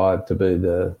strive to be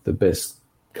the best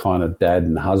kind of dad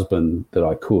and husband that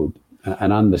I could,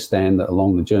 and understand that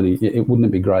along the journey, it wouldn't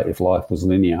be great if life was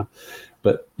linear,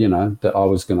 but that I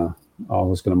was going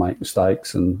to make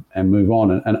mistakes and move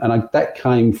on, and that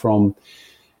came from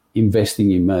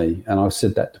investing in me. And I've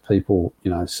said that to people,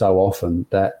 so often,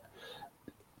 that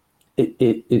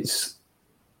it's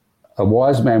a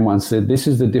wise man once said, this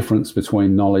is the difference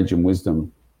between knowledge and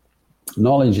wisdom.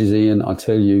 Knowledge is, Ian, I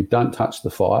tell you, don't touch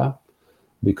the fire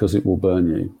because it will burn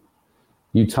you.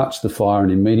 You touch the fire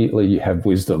and immediately you have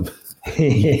wisdom.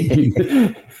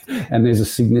 And there's a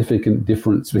significant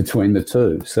difference between the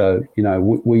two. So,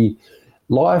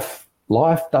 life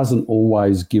doesn't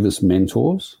always give us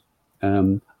mentors.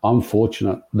 I'm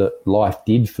fortunate that life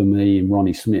did for me in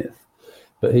Ronnie Smith,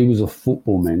 but he was a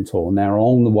football mentor. Now,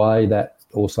 along the way, that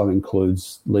also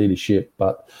includes leadership,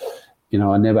 but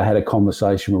I never had a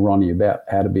conversation with Ronnie about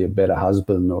how to be a better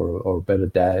husband or a better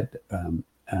dad.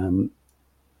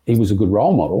 He was a good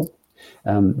role model,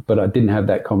 but I didn't have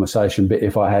that conversation. But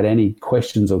if I had any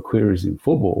questions or queries in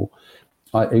football,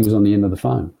 he was on the end of the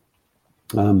phone.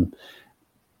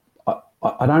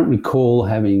 I don't recall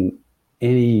having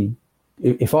any.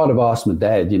 If I'd have asked my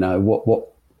dad,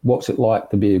 what's it like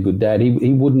to be a good dad, he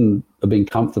wouldn't have been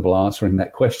comfortable answering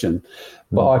that question.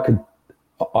 But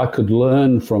I could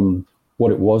learn from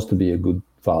what it was to be a good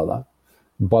father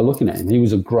by looking at him. He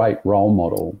was a great role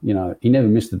model. He never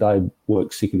missed a day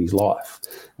work sick in his life.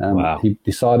 Wow. He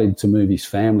decided to move his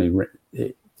family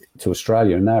to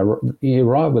Australia, and he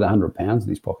arrived with £100 in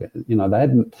his pocket. They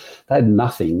had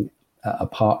nothing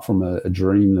apart from a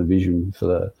dream and a vision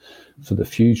for the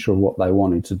future of what they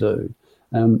wanted to do.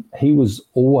 He was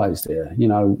always there.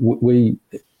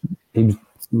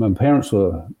 My parents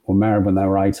were married when they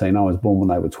were 18. I was born when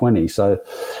they were 20. So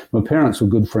my parents were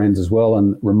good friends as well.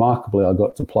 And remarkably, I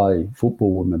got to play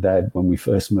football with my dad when we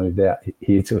first moved out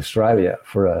here to Australia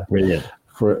for a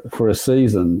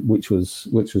season, which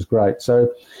was great.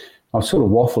 So I'm sort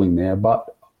of waffling there,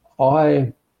 but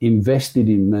I invested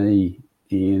in me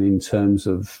in terms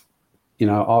of,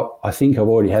 I think I've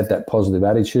already had that positive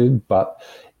attitude, but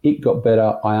it got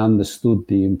better. I understood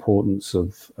the importance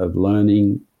of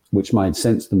learning, which made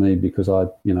sense to me because I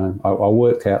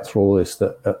worked out through all this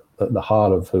that at the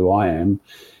heart of who I am,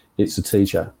 it's a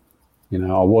teacher. I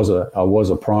was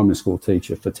a primary school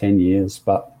teacher for 10 years,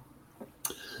 but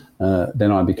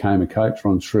then I became a coach.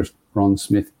 Ron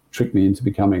Smith tricked me into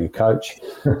becoming a coach,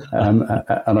 and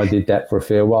I did that for a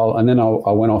fair while. And then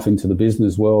I went off into the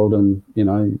business world, and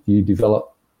you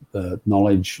develop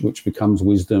knowledge, which becomes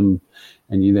wisdom,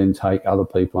 and you then take other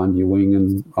people under your wing.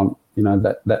 And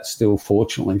that's still,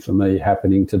 fortunately for me,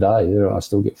 happening today. I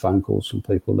still get phone calls from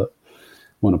people that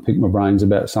want to pick my brains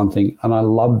about something, and I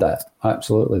love that.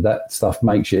 Absolutely, that stuff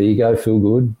makes your ego feel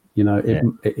good.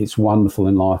 It's wonderful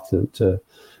in life to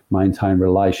maintain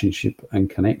relationship and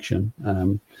connection,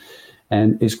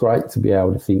 and it's great to be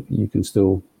able to think that you can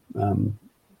still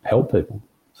help people.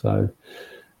 So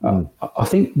I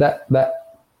think that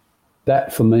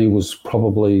for me was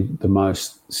probably the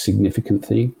most significant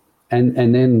thing. And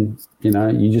then,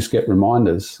 you just get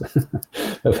reminders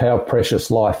of how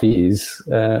precious life is.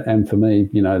 And for me,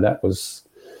 that was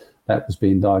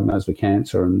being diagnosed with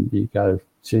cancer, and you go,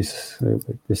 Jesus,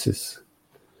 this is,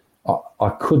 I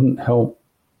couldn't help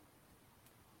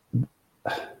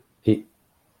it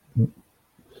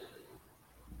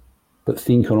but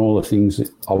think on all the things that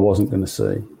I wasn't going to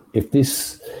see. If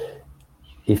this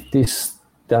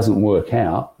doesn't work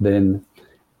out, then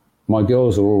my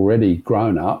girls are already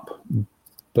grown up,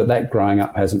 but that growing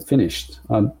up hasn't finished.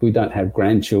 We don't have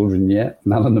grandchildren yet.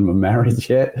 None of them are married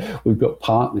yet. We've got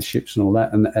partnerships and all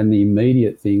that. And the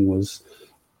immediate thing was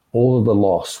all of the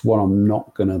loss, what I'm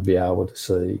not going to be able to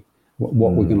see, what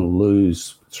we're going to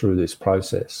lose through this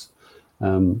process.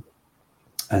 And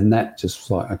that just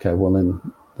was like, okay, well then,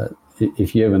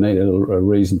 if you ever need a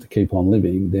reason to keep on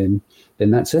living, then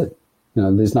that's it.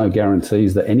 There's no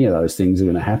guarantees that any of those things are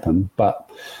going to happen, but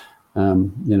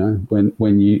You know,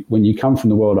 when you come from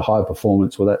the world of high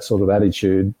performance with that sort of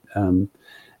attitude, and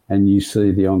you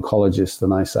see the oncologist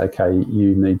and they say, okay,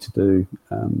 you need to do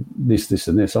this,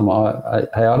 and this. I'm like,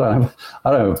 hey, I don't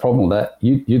have a problem with that.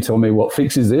 You tell me what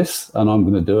fixes this, and I'm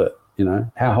going to do it. You know,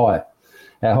 how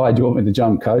high do you want me to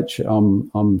jump, coach?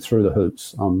 I'm through the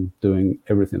hoops. I'm doing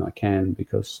everything I can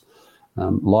because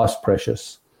life's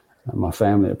precious. My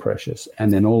family are precious.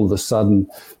 And then all of a sudden,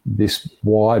 this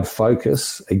wide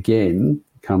focus again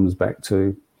comes back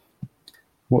to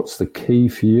what's the key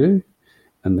for you?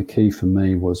 And the key for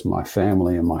me was my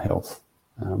family and my health.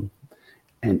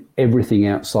 And everything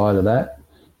outside of that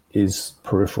is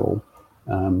peripheral.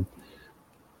 And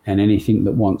anything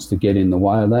that wants to get in the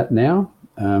way of that now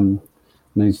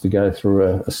needs to go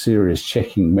through a serious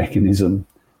checking mechanism.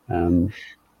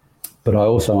 But I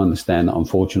also understand that I'm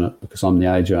fortunate because I'm the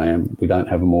age I am. We don't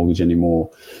have a mortgage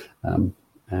anymore, and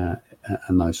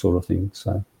those sort of things.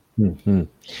 So, you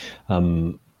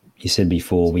said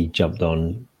before we jumped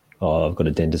on. Oh, I've got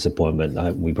a dentist appointment.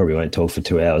 We probably won't talk for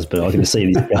 2 hours, but I can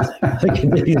see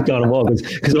this going on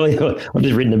because I've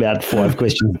just written about 5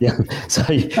 questions down.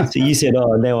 So you said,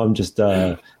 oh, now I'm just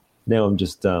waffling,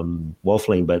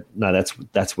 but no,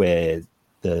 that's where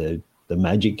the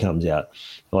magic comes out.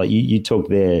 Like you talk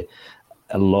there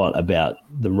a lot about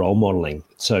the role modeling.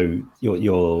 So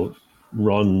you're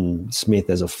Ron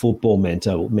Smith as a football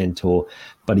mentor,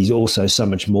 but he's also so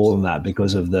much more than that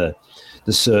because of the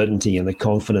certainty and the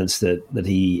confidence that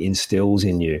he instills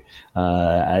in you.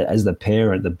 As the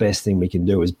parent, the best thing we can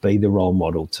do is be the role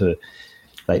model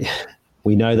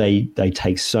we know they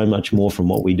take so much more from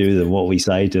what we do than what we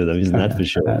say to them, isn't that for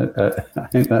sure?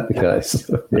 Ain't that the case?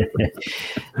 Yeah.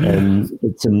 And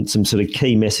some sort of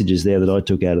key messages there that I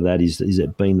took out of that is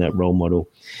it being that role model,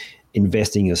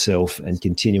 investing yourself and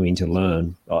continuing to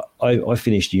learn. I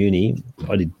finished uni,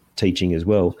 I did teaching as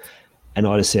well, and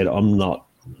I just said, I'm not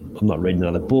reading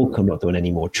another book, I'm not doing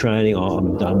any more training,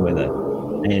 I'm done with it.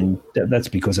 And that's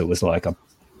because it was like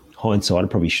hindsight, I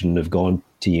probably shouldn't have gone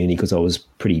to uni because I was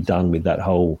pretty done with that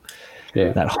whole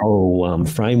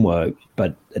framework.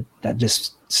 But that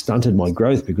just stunted my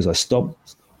growth because I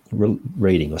stopped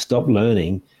reading, I stopped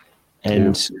learning,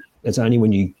 and it's only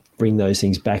when you bring those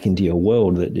things back into your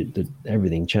world that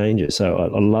everything changes. So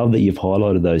I love that you've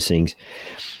highlighted those things.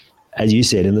 As you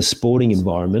said, in the sporting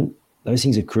environment, those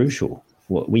things are crucial.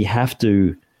 We have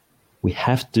to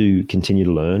continue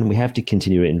to learn. We have to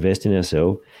continue to invest in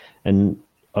ourselves. And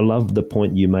I love the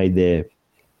point you made there.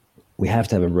 We have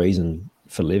to have a reason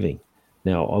for living.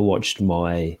 Now, I watched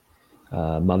my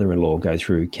mother-in-law go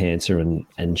through cancer,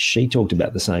 and she talked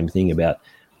about the same thing about,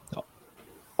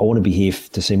 I want to be here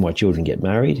to see my children get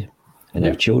married and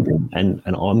have children, and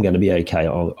I'm going to be okay.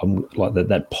 I'm like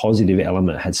that positive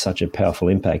element had such a powerful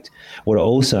impact. What I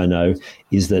also know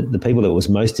is that the people that it was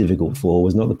most difficult for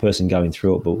was not the person going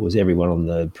through it, but was everyone on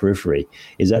the periphery.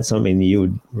 Is that something that you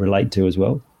would relate to as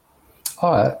well?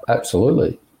 Oh,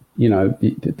 absolutely. You know,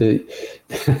 the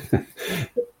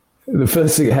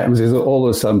first thing that happens is all of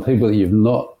a sudden people that you've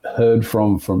not heard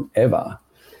from ever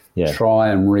try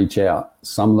and reach out.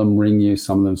 Some of them ring you,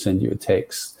 some of them send you a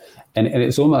text. And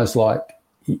it's almost like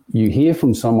you hear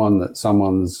from someone that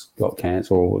someone's got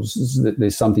cancer or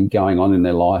there's something going on in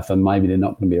their life and maybe they're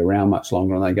not going to be around much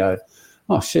longer, and they go,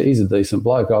 oh, shit, he's a decent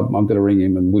bloke. I'm going to ring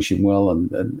him and wish him well.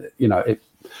 And you know,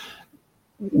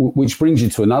 which brings you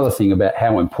to another thing about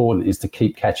how important it is to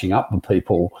keep catching up with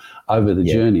people over the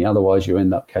journey. Otherwise, you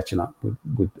end up catching up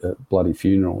with bloody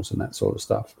funerals and that sort of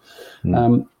stuff.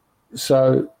 Now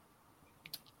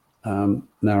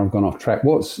I've gone off track.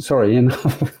 Sorry, Ian, I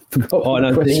forgot what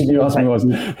the question you asked me was.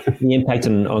 The impact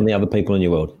on the other people in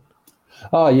your world.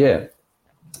 Oh, yeah,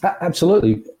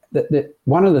 absolutely.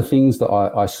 One of the things that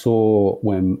I saw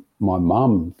when my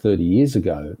mum 30 years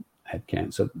ago had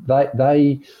cancer,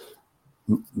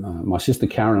 my sister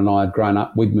Karen and I had grown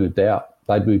up. We'd moved out.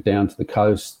 They'd moved down to the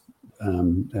coast,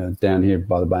 down here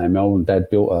by the Bay of Melbourne. Dad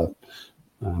built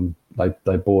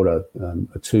they bought a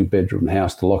 2-bedroom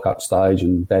house to lock up stage,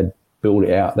 and Dad built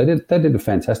it out. They did a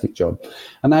fantastic job,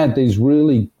 and they had these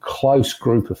really close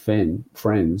group of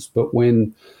friends. But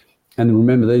and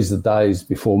remember, these are the days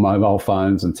before mobile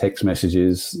phones and text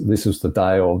messages. This was the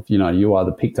day of, you know, you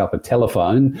either picked up a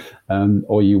telephone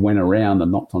or you went around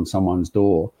and knocked on someone's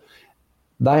door.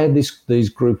 They had these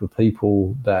group of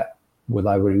people they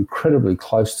were incredibly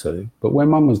close to. But when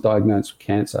Mum was diagnosed with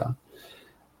cancer,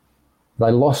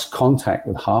 they lost contact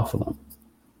with half of them.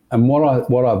 And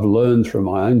what I've learned through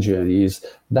my own journey is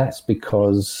that's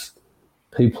because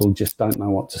people just don't know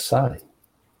what to say.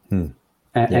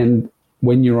 And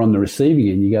when you're on the receiving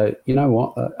end, you go, you know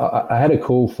what? I had a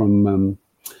call from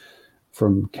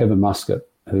from Kevin Muscat,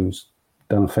 who's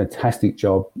done a fantastic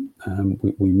job.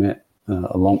 We met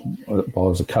I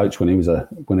was a coach when he was a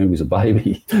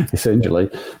baby, essentially.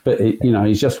 But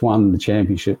he's just won the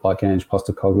championship like Ange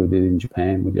Postecoglou did in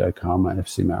Japan with Yokohama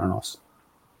FC Marinos.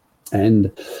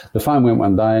 And the phone went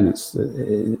one day, and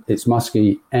it's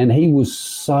Muskie, and he was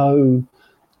so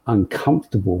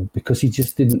uncomfortable because he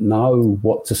just didn't know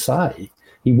what to say.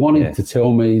 He wanted to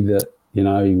tell me that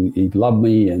he loved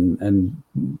me and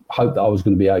hoped that I was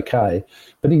going to be okay,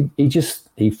 but he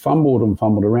fumbled and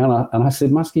fumbled around, and I said,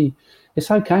 Muskie, it's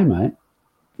okay, mate.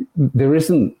 There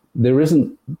isn't the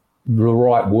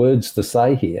right words to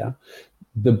say here.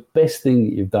 The best thing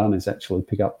that you've done is actually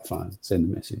pick up the phone,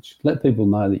 send a message, let people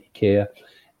know that you care,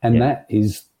 and that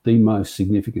is the most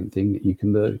significant thing that you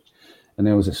can do. And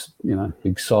there was this,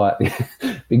 big sigh at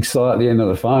the end of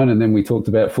the phone, and then we talked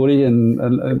about footy,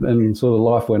 and sort of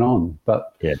life went on.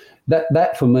 But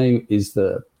that for me is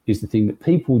the thing that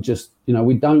people just,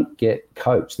 we don't get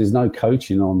coached. There's no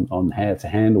coaching on how to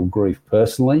handle grief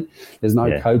personally. There's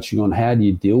no coaching on how do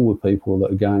you deal with people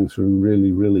that are going through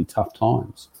really, really tough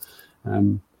times.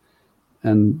 I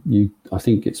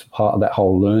think it's part of that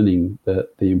whole learning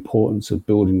that the importance of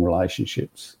building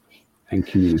relationships and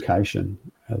communication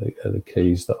are the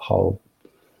keys that hold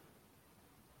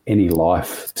any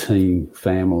life, team,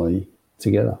 family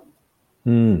together.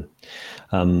 My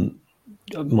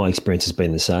experience has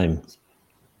been the same,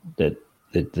 that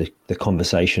the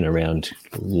conversation around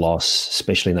loss,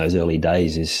 especially in those early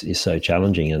days, is so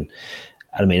challenging. And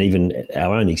I mean, even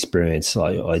our own experience,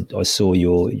 I saw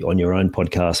on your own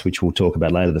podcast, which we'll talk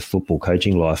about later, the football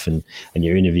coaching life, and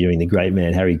you're interviewing the great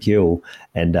man, Harry Gill.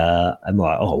 And I'm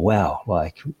like, oh, wow,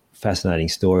 like fascinating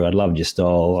story. I loved your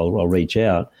style. I'll reach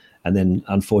out. And then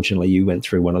unfortunately you went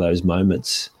through one of those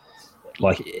moments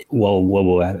like while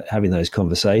we're having those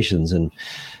conversations. And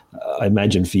I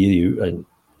imagine for you, and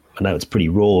I know it's pretty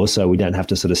raw, so we don't have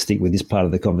to sort of stick with this part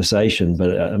of the conversation,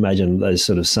 but I imagine those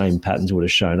sort of same patterns would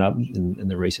have shown up in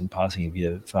the recent passing of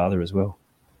your father as well.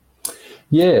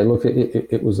 Yeah, look,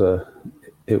 it was a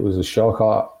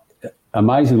shock.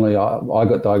 Amazingly, I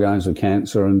got diagnosed with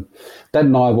cancer, and Dad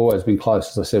and I have always been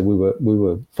close. As I said, we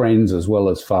were friends as well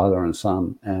as father and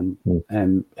son. And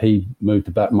he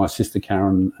moved to my sister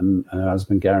Karen and her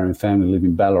husband Gary and family live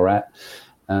in Ballarat.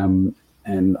 And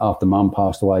after Mum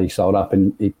passed away, he sold up,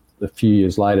 and a few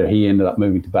years later, he ended up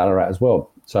moving to Ballarat as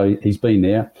well. So he's been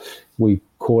there. We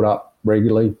caught up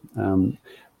regularly,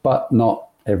 but not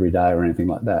every day or anything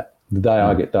like that. The day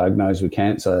I get diagnosed with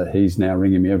cancer, he's now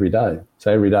ringing me every day. So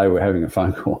every day we're having a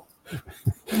phone call.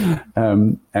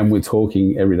 And we're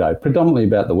talking every day, predominantly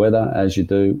about the weather, as you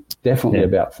do, definitely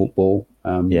about football.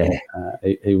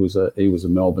 He was a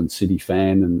Melbourne City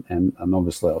fan, and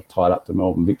obviously I was tied up to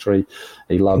Melbourne Victory.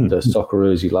 He loved the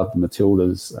Socceroos, he loved the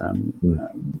Matildas.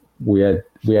 We had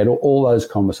all those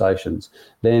conversations.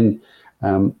 Then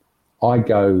I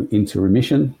go into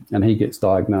remission, and he gets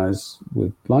diagnosed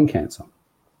with lung cancer.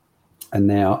 And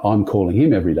now I'm calling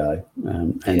him every day,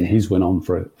 and his went on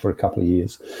for a couple of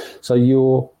years. So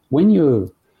when you're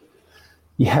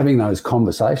having those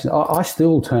conversations, I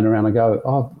still turn around and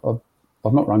go,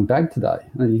 I've not rung Dad today.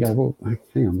 And you go, well,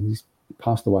 hang on, he's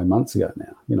passed away months ago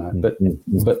now, But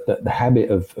the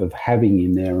habit of having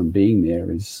him there and being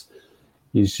there is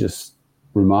just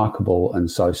remarkable and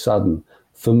so sudden.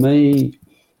 For me,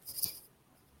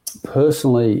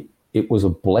 personally, it was a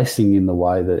blessing in the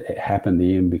way that it happened to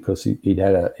him, because he'd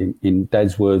had in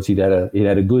Dad's words, he'd had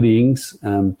a good innings.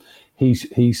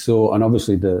 He saw, and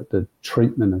obviously the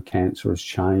treatment of cancer has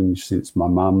changed since my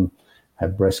mum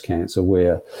had breast cancer,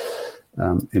 where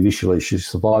initially she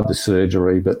survived the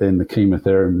surgery, but then the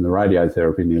chemotherapy and the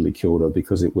radiotherapy nearly killed her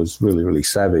because it was really, really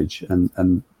savage.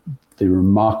 And the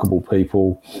remarkable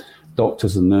people,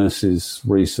 doctors and nurses,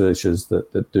 researchers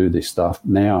that do this stuff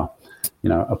now,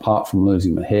 apart from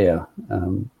losing the hair,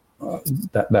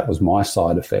 that was my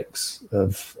side effects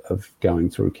of going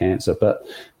through cancer. But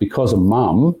because of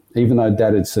Mum, even though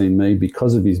Dad had seen me,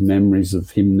 because of his memories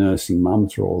of him nursing Mum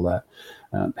through all that,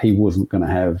 he wasn't going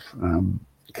to have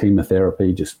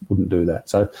chemotherapy, just wouldn't do that.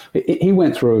 So he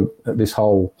went through this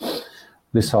whole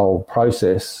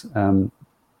process,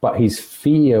 but his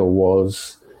fear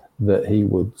was that he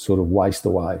would sort of waste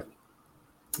away.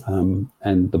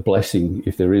 And the blessing,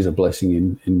 if there is a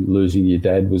blessing in losing your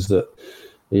dad, was that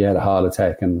he had a heart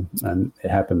attack and it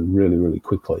happened really, really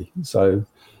quickly. So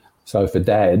for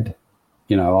Dad,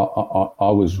 I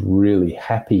was really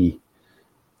happy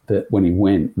that when he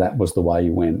went, that was the way he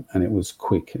went, and it was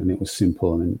quick and it was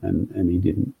simple, and he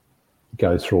didn't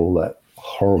go through all that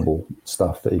horrible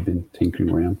stuff that he'd been tinkering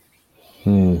around.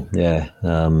 Yeah.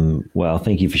 Well,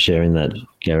 thank you for sharing that,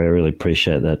 Gary. I really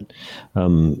appreciate that.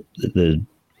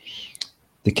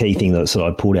 The key thing that sort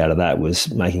of I pulled out of that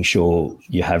was making sure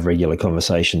you have regular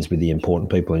conversations with the important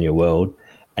people in your world,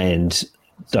 and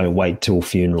don't wait till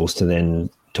funerals to then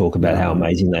talk about how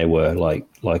amazing they were.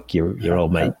 Like your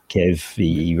old mate Kev,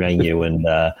 he rang you and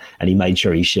he made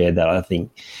sure he shared that. I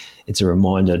think it's a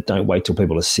reminder. Don't wait till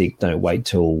people are sick. Don't wait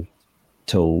till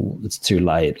it's too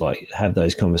late. Like, have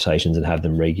those conversations and have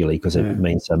them regularly, because it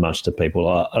means so much to people.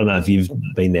 I don't know if you've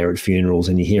been there at funerals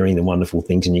and you're hearing the wonderful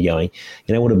things and you're going,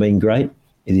 you know what would have been great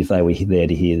is if they were there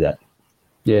to hear that.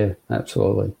 Yeah,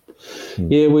 absolutely.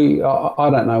 Yeah, I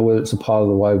don't know whether it's a part of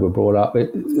the way we're brought up.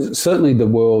 Certainly the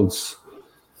world's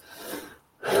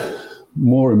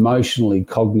more emotionally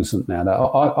cognizant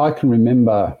now. I can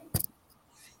remember,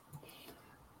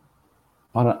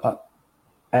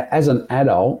 as an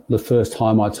adult, the first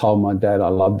time I told my dad I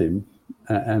loved him,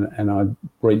 and I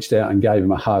reached out and gave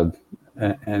him a hug,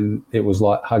 and it was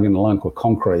like hugging a lunk of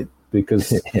concrete,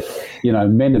 because,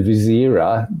 men of his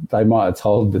era, they might have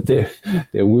told that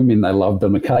their women they loved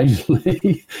them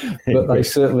occasionally, but they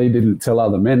certainly didn't tell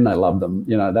other men they loved them.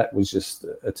 That was just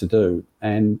a to-do.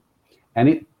 And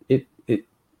it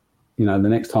the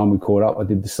next time we caught up, I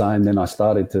did the same. Then I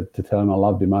started to tell him I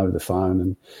loved him over the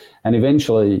phone, and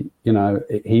eventually,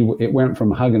 it went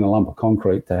from hugging a lump of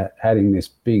concrete to having this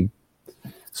big,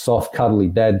 soft, cuddly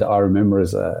dad that I remember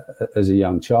as a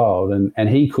young child, and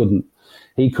he couldn't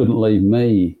leave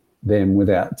me then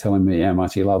without telling me how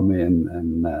much he loved me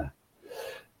and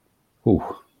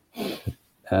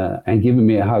giving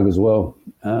me a hug as well.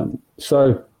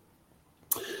 So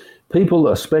people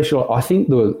are special. I think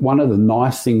one of the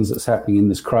nice things that's happening in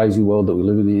this crazy world that we're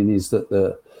living in is that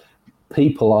the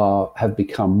people have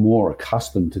become more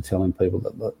accustomed to telling people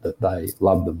that they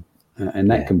love them, and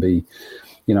that can be,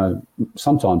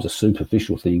 sometimes a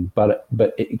superficial thing, but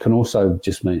it can also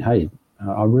just mean, hey,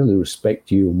 I really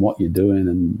respect you and what you're doing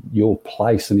and your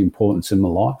place and importance in my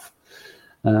life.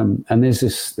 And there's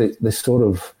this sort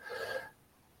of,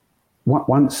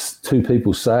 once two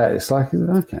people say it, it's like,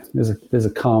 okay, there's a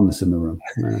calmness in the room.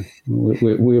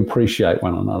 We appreciate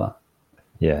one another.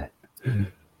 Yeah.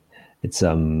 It's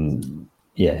the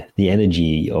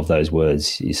energy of those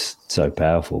words is so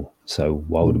powerful. So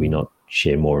why would we not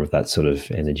share more of that sort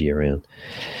of energy around?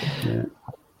 Yeah.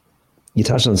 You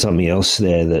touched on something else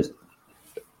there that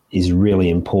is really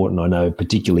important. I know,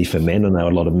 particularly for men. I know a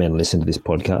lot of men listen to this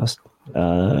podcast.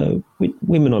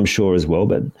 Women, I'm sure, as well,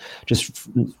 but just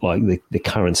like the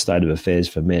current state of affairs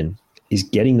for men is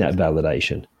getting that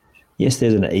validation. Yes,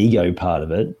 there's an ego part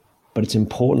of it, but it's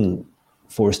important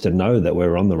for us to know that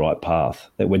we're on the right path,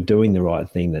 that we're doing the right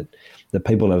thing, that the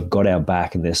people have got our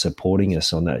back and they're supporting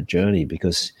us on that journey.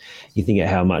 Because you think of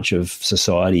how much of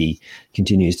society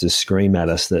continues to scream at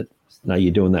us that, no,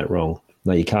 you're doing that wrong.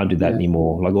 No, you can't do that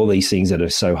anymore. Like all these things that are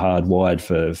so hardwired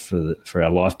for our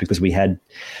life, because we had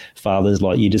fathers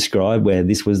like you described where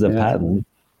this was the pattern.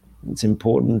 It's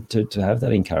important to have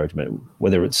that encouragement,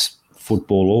 whether it's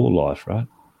football or life, right?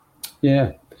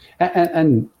 Yeah,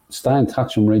 and stay in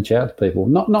touch and reach out to people.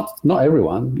 Not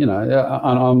everyone,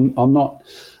 And I'm not.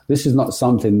 This is not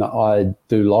something that I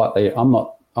do lightly. I'm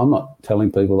not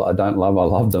telling people that I don't love. I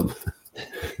love them.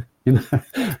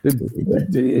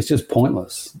 It's just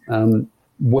pointless.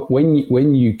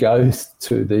 When you go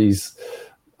to these,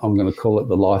 I'm going to call it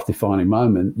the life-defining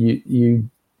moment, you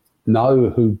know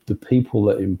who the people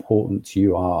that are important to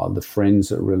you are, the friends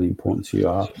that are really important to you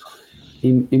are.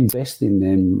 Invest in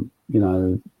them,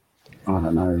 I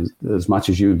don't know, as much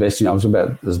as you invest in,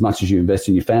 as much as you invest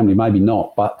in your family, maybe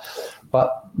not, but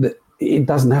it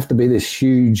doesn't have to be this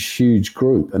huge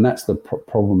group. And that's the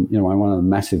problem, one of the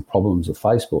massive problems of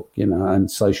Facebook,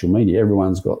 and social media.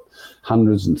 Everyone's got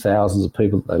hundreds and thousands of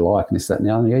people that they like and this, that, and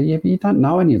the other. And you go, yeah, but you don't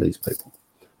know any of these people.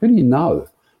 Who do you know?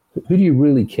 Who do you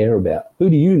really care about? Who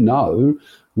do you know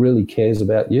really cares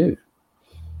about you?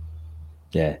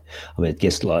 Yeah. I mean, I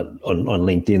guess like on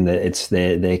LinkedIn, that it's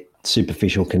their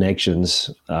superficial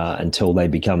connections until they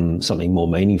become something more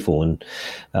meaningful. And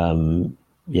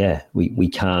we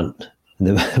can't.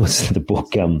 What's the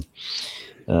book?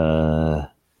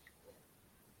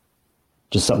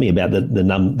 Just something about the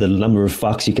number of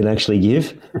fucks you can actually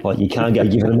give. Like you can't go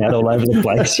giving them out all over the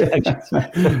place.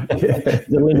 The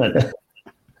limit.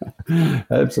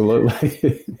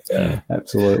 Absolutely.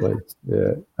 Absolutely.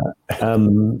 Yeah.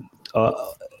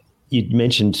 You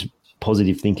mentioned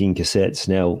positive thinking cassettes.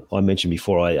 Now, I mentioned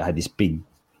before I had this big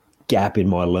gap in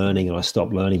my learning and I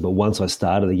stopped learning. But once I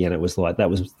started again, it was like that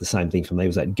was the same thing for me. It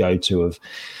was that go-to of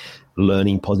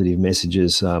learning positive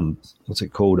messages. What's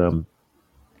it called?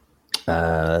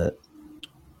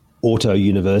 auto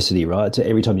university, right? So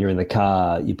every time you're in the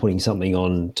car, you're putting something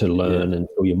on to learn and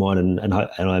fill your mind. And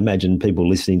I imagine people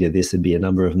listening to this, there'd be a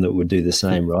number of them that would do the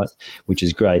same, right? Which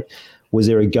is great. Was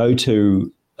there a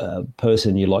go-to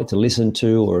person you like to listen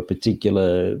to, or a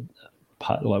particular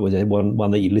part, like was there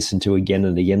one that you listened to again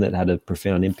and again that had a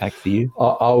profound impact for you?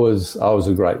 I was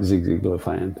a great Zig Ziglar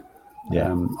fan.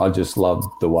 Yeah. I just loved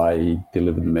the way he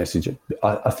delivered the message.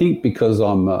 I think because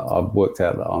I've worked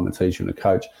out that I'm a teacher and a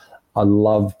coach, I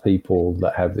love people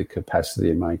that have the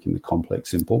capacity of making the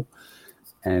complex simple,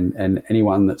 and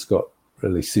anyone that's got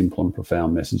really simple and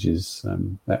profound messages.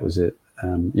 That was it.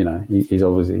 He's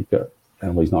obviously got,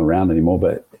 well, he's not around anymore,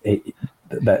 but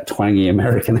that twangy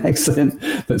American accent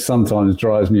that sometimes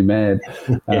drives me mad.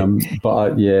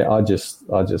 I just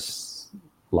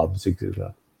love Zig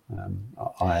Ziglar.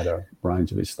 I had a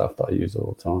range of his stuff that I use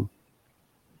all the time.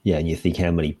 Yeah, and you think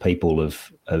how many people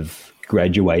have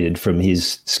graduated from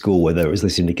his school, whether it was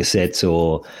listening to cassettes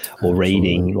or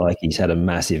reading. Like, he's had a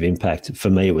massive impact.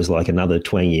 For me, it was like another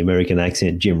twangy American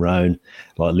accent, Jim Rohn.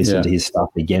 Like, listen to his stuff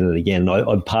again and again.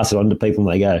 I'd pass it on to people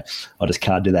and they go, I just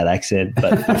can't do that accent.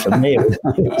 But for me,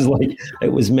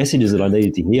 it was messages that I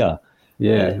needed to hear.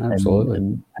 Yeah, absolutely.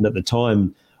 And at the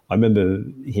time, I remember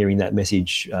hearing that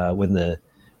message when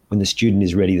the student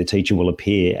is ready, the teacher will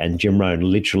appear, and Jim Rohn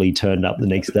literally turned up the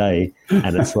next day.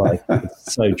 And it's like,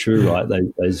 it's so true, right?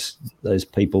 Those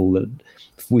people that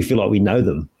we feel like we know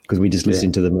them because we just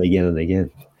listen to them again and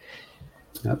again.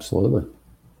 Absolutely.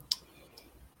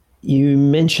 You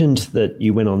mentioned that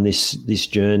you went on this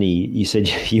journey. You said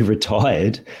you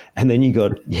retired, and then you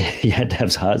had to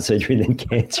have heart surgery and then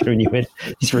cancer, and you went,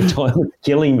 this retirement's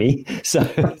killing me. So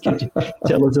could you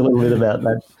tell us a little bit about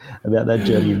that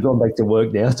journey? You've gone back to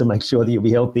work now to make sure that you'll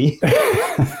be healthy.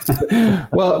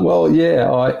 well, yeah.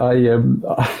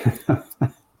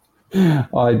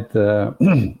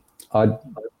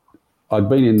 I'd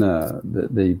been in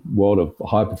the world of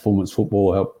high performance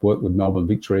football. Helped work with Melbourne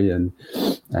Victory, and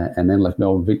then left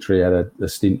Melbourne Victory. Had a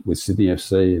stint with Sydney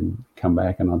FC, and come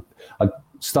back. And I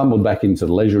stumbled back into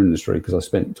the leisure industry because I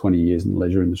spent 20 years in the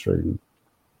leisure industry,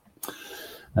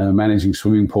 and managing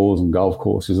swimming pools and golf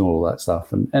courses and all of that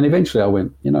stuff. And eventually I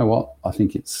went, you know what? I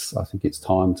think it's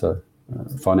time to.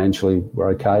 Financially, we're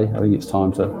okay. I think it's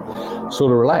time to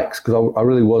sort of relax because I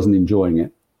really wasn't enjoying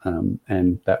it.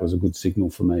 And that was a good signal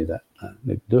for me that I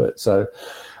need to do it. So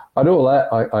I do all that.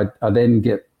 I then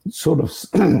get sort of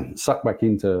sucked back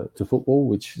into football,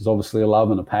 which is obviously a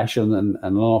love and a passion and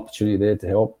an opportunity there to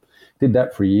help. Did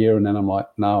that for a year, and then I'm like,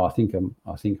 no, I think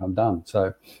I'm done.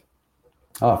 So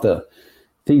after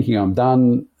thinking I'm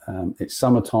done, it's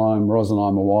summertime. Ros and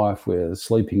I, my wife, we're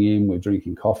sleeping in, we're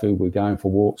drinking coffee, we're going for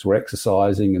walks, we're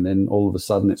exercising, and then all of a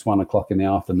sudden it's 1 o'clock in the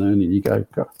afternoon, and you go,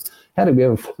 God, how did we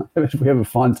ever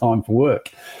find time for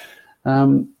work?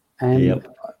 I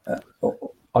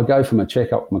go for my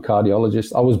checkup with my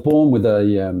cardiologist. I was born with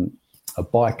a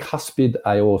bicuspid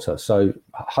aorta. So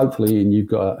hopefully, and you've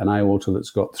got an aorta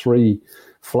that's got 3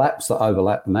 flaps that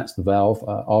overlap, and that's the valve.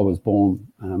 I was born,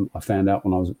 I found out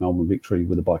when I was at Melbourne Victory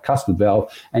with a bicuspid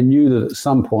valve, and knew that at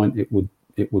some point it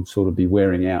would sort of be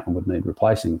wearing out and would need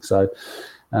replacing. So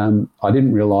I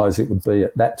didn't realise it would be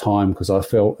at that time because I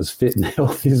felt as fit and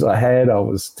healthy as I had. I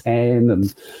was tan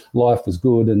and life was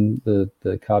good, and the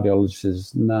cardiologist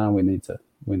says, no, we need to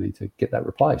get that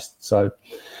replaced. So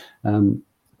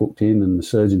booked in, and the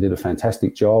surgeon did a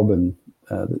fantastic job, and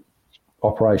the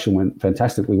operation went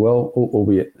fantastically well,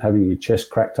 albeit having your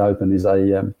chest cracked open is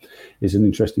an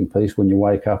interesting piece when you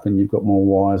wake up and you've got more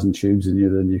wires and tubes in you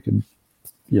than you can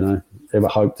ever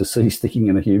hope to see sticking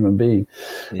in a human being.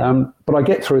 Yeah. But I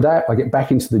get through that. I get back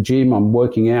into the gym. I'm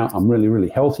working out. I'm really, really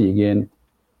healthy again.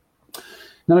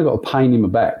 Then I got a pain in my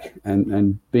back,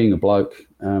 and being a bloke,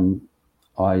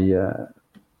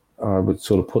 I would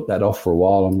sort of put that off for a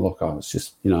while. I'm like, oh, it's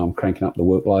just, I'm cranking up the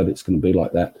workload. It's going to be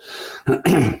like that.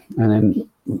 And then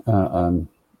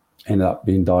ended up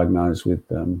being diagnosed with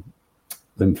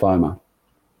lymphoma.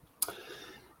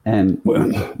 And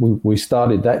we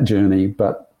started that journey,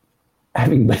 but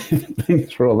having been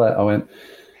through all that, I went,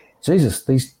 Jesus,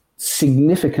 these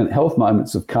significant health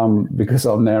moments have come because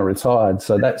I'm now retired.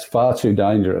 So that's far too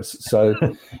dangerous. So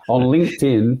on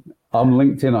LinkedIn,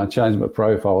 I changed my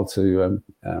profile to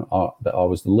that I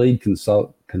was the lead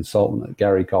consultant at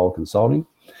Gary Cole Consulting,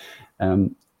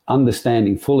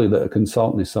 understanding fully that a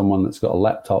consultant is someone that's got a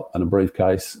laptop and a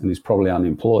briefcase and is probably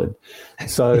unemployed.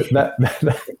 So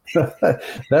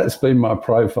that's been my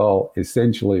profile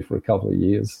essentially for a couple of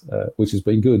years, which has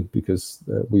been good because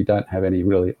we don't have any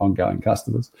really ongoing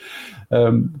customers.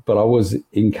 But I was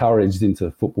encouraged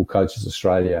into Football Coaches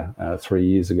Australia 3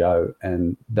 years ago,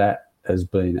 and that has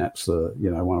been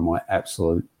one of my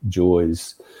absolute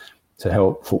joys to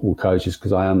help football coaches,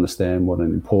 because I understand what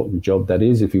an important job that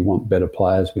is. If you want better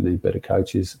players, we need better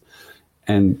coaches.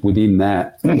 And within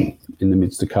that, in the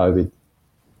midst of COVID,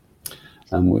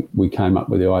 we came up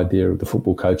with the idea of the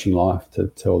Football Coaching Life to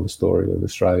tell the story of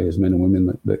Australia's men and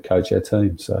women that coach our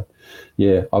team. So,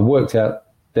 yeah, I've worked out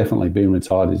definitely being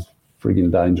retired is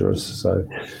frigging dangerous. So,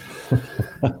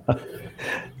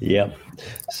 yep,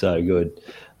 so good.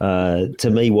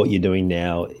 To me, what you're doing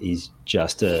now is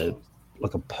just a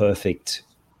perfect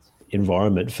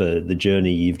environment for the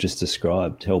journey you've just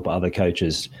described, to help other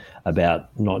coaches about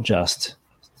not just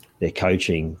their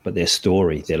coaching, but their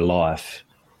story, their life.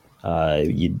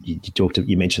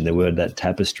 You mentioned the word, that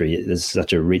tapestry. There's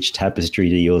such a rich tapestry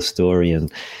to your story,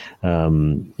 and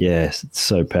it's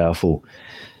so powerful.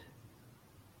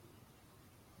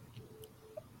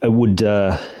 It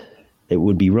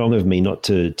would be wrong of me not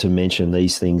to mention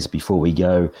these things before we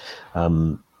go.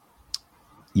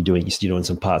 You're doing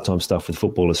some part-time stuff with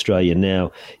Football Australia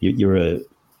now. You're a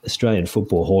Australian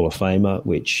Football Hall of Famer,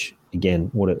 which, again,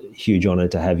 what a huge honour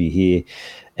to have you here.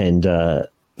 And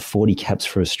 40 caps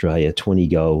for Australia, 20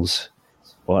 goals.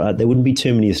 Well, there wouldn't be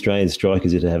too many Australian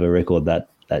strikers who'd have a record that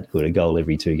good, a goal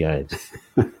every 2 games.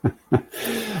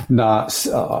 No,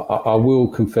 I will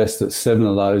confess that 7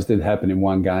 of those did happen in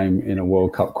one game in a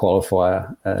World Cup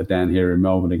qualifier down here in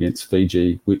Melbourne against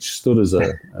Fiji, which stood as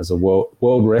a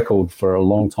world record for a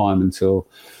long time until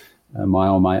my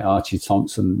old mate Archie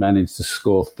Thompson managed to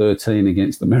score 13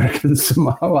 against American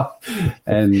Samoa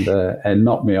and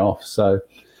knocked me off. So,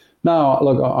 no,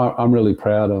 look, I'm really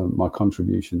proud of my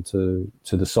contribution to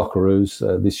the Socceroos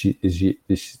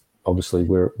this obviously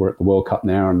we're at the World Cup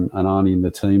now, and Arnie and the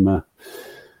team are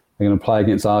going to play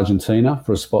against Argentina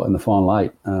for a spot in the final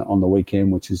 8 on the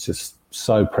weekend, which is just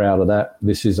so proud of that.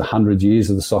 This is 100 years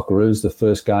of the Socceroos. The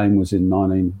first game was in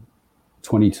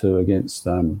 1922 against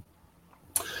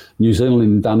New Zealand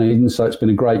in Dunedin, so it's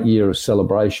been a great year of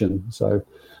celebration. So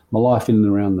my life in and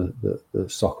around the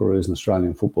Socceroos and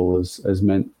Australian football has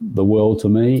meant the world to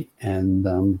me, and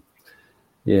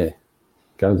go the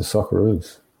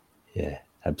Socceroos. Yeah.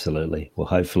 Absolutely. Well,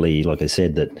 hopefully, like I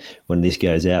said, that when this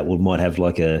goes out, we might have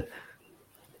like a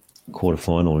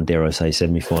quarterfinal and, dare I say,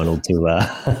 semi-final to go.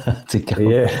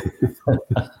 Yeah.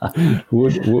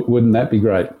 Wouldn't that be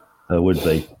great? It would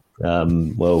be. Well,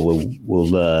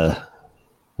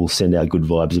 we'll send our good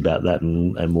vibes about that,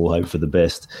 and we'll hope for the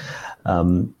best.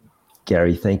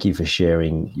 Gary, thank you for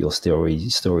sharing your story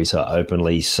so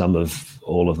openly. Some of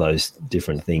all of those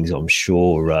different things, I'm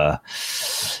sure,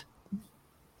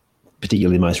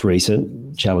 particularly the most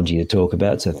recent, challenging to talk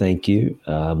about, so thank you.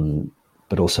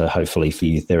 But also hopefully for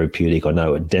you, therapeutic. I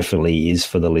know it definitely is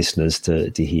for the listeners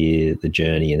to hear the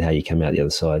journey and how you come out the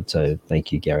other side. So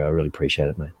thank you, Gary. I really appreciate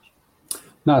it, mate.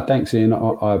 No, thanks, Ian.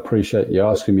 I appreciate you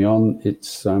asking me on.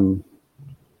 It's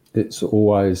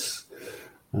always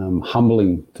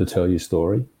humbling to tell your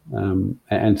story.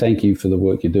 And thank you for the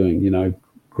work you're doing. You know,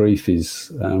 grief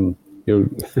is...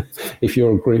 if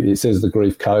you're a grief, it says the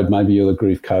grief code. Maybe you're the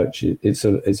grief coach. It's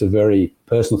a very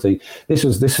personal thing. This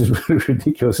is really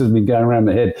ridiculous. It's been going around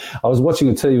my head. I was watching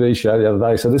a TV show the other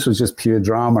day, so this was just pure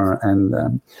drama.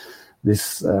 And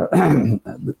this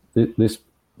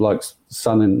bloke's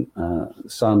son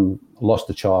lost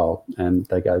a child, and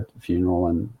they go to the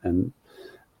funeral, and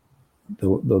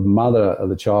the mother of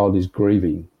the child is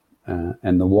grieving.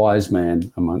 And the wise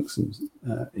man amongst them,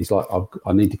 he's like,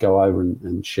 I need to go over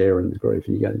and share in the grief.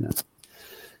 And you go, no,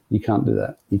 you can't do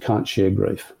that. You can't share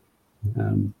grief.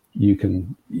 You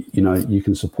can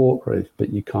support grief,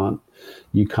 but you can't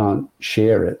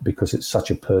share it because it's such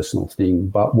a personal thing.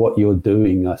 But what you're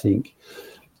doing, I think,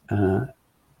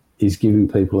 is giving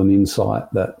people an insight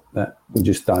that we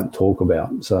just don't talk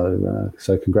about. So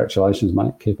congratulations,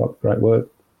 mate. Keep up the great work.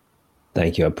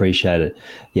 Thank you. I appreciate it.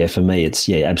 Yeah, for me, it's,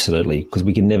 absolutely, because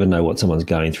we can never know what someone's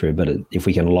going through, but if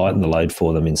we can lighten the load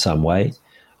for them in some way,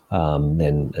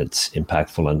 then it's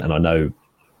impactful. And I know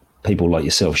people like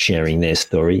yourself sharing their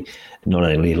story not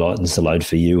only lightens the load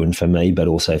for you and for me, but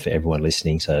also for everyone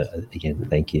listening. So, again,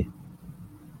 thank you.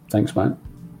 Thanks, mate.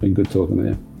 Been good talking to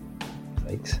you.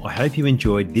 Thanks. I hope you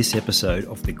enjoyed this episode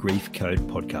of the Grief Code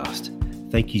podcast.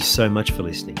 Thank you so much for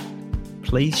listening.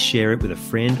 Please share it with a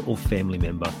friend or family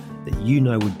member that you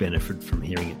know would benefit from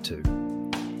hearing it too.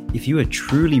 If you are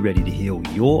truly ready to heal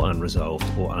your unresolved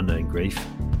or unknown grief,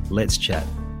 let's chat.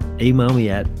 Email me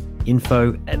at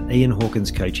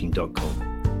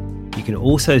info@ianhawkinscoaching.com. You can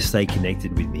also stay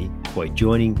connected with me by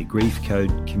joining the Grief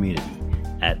Code community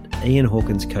at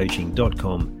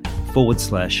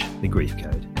ianhawkinscoaching.com/the Grief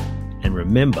Code. And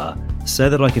remember, so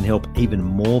that I can help even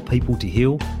more people to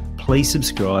heal, please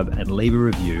subscribe and leave a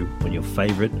review on your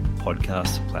favourite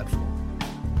podcast platform.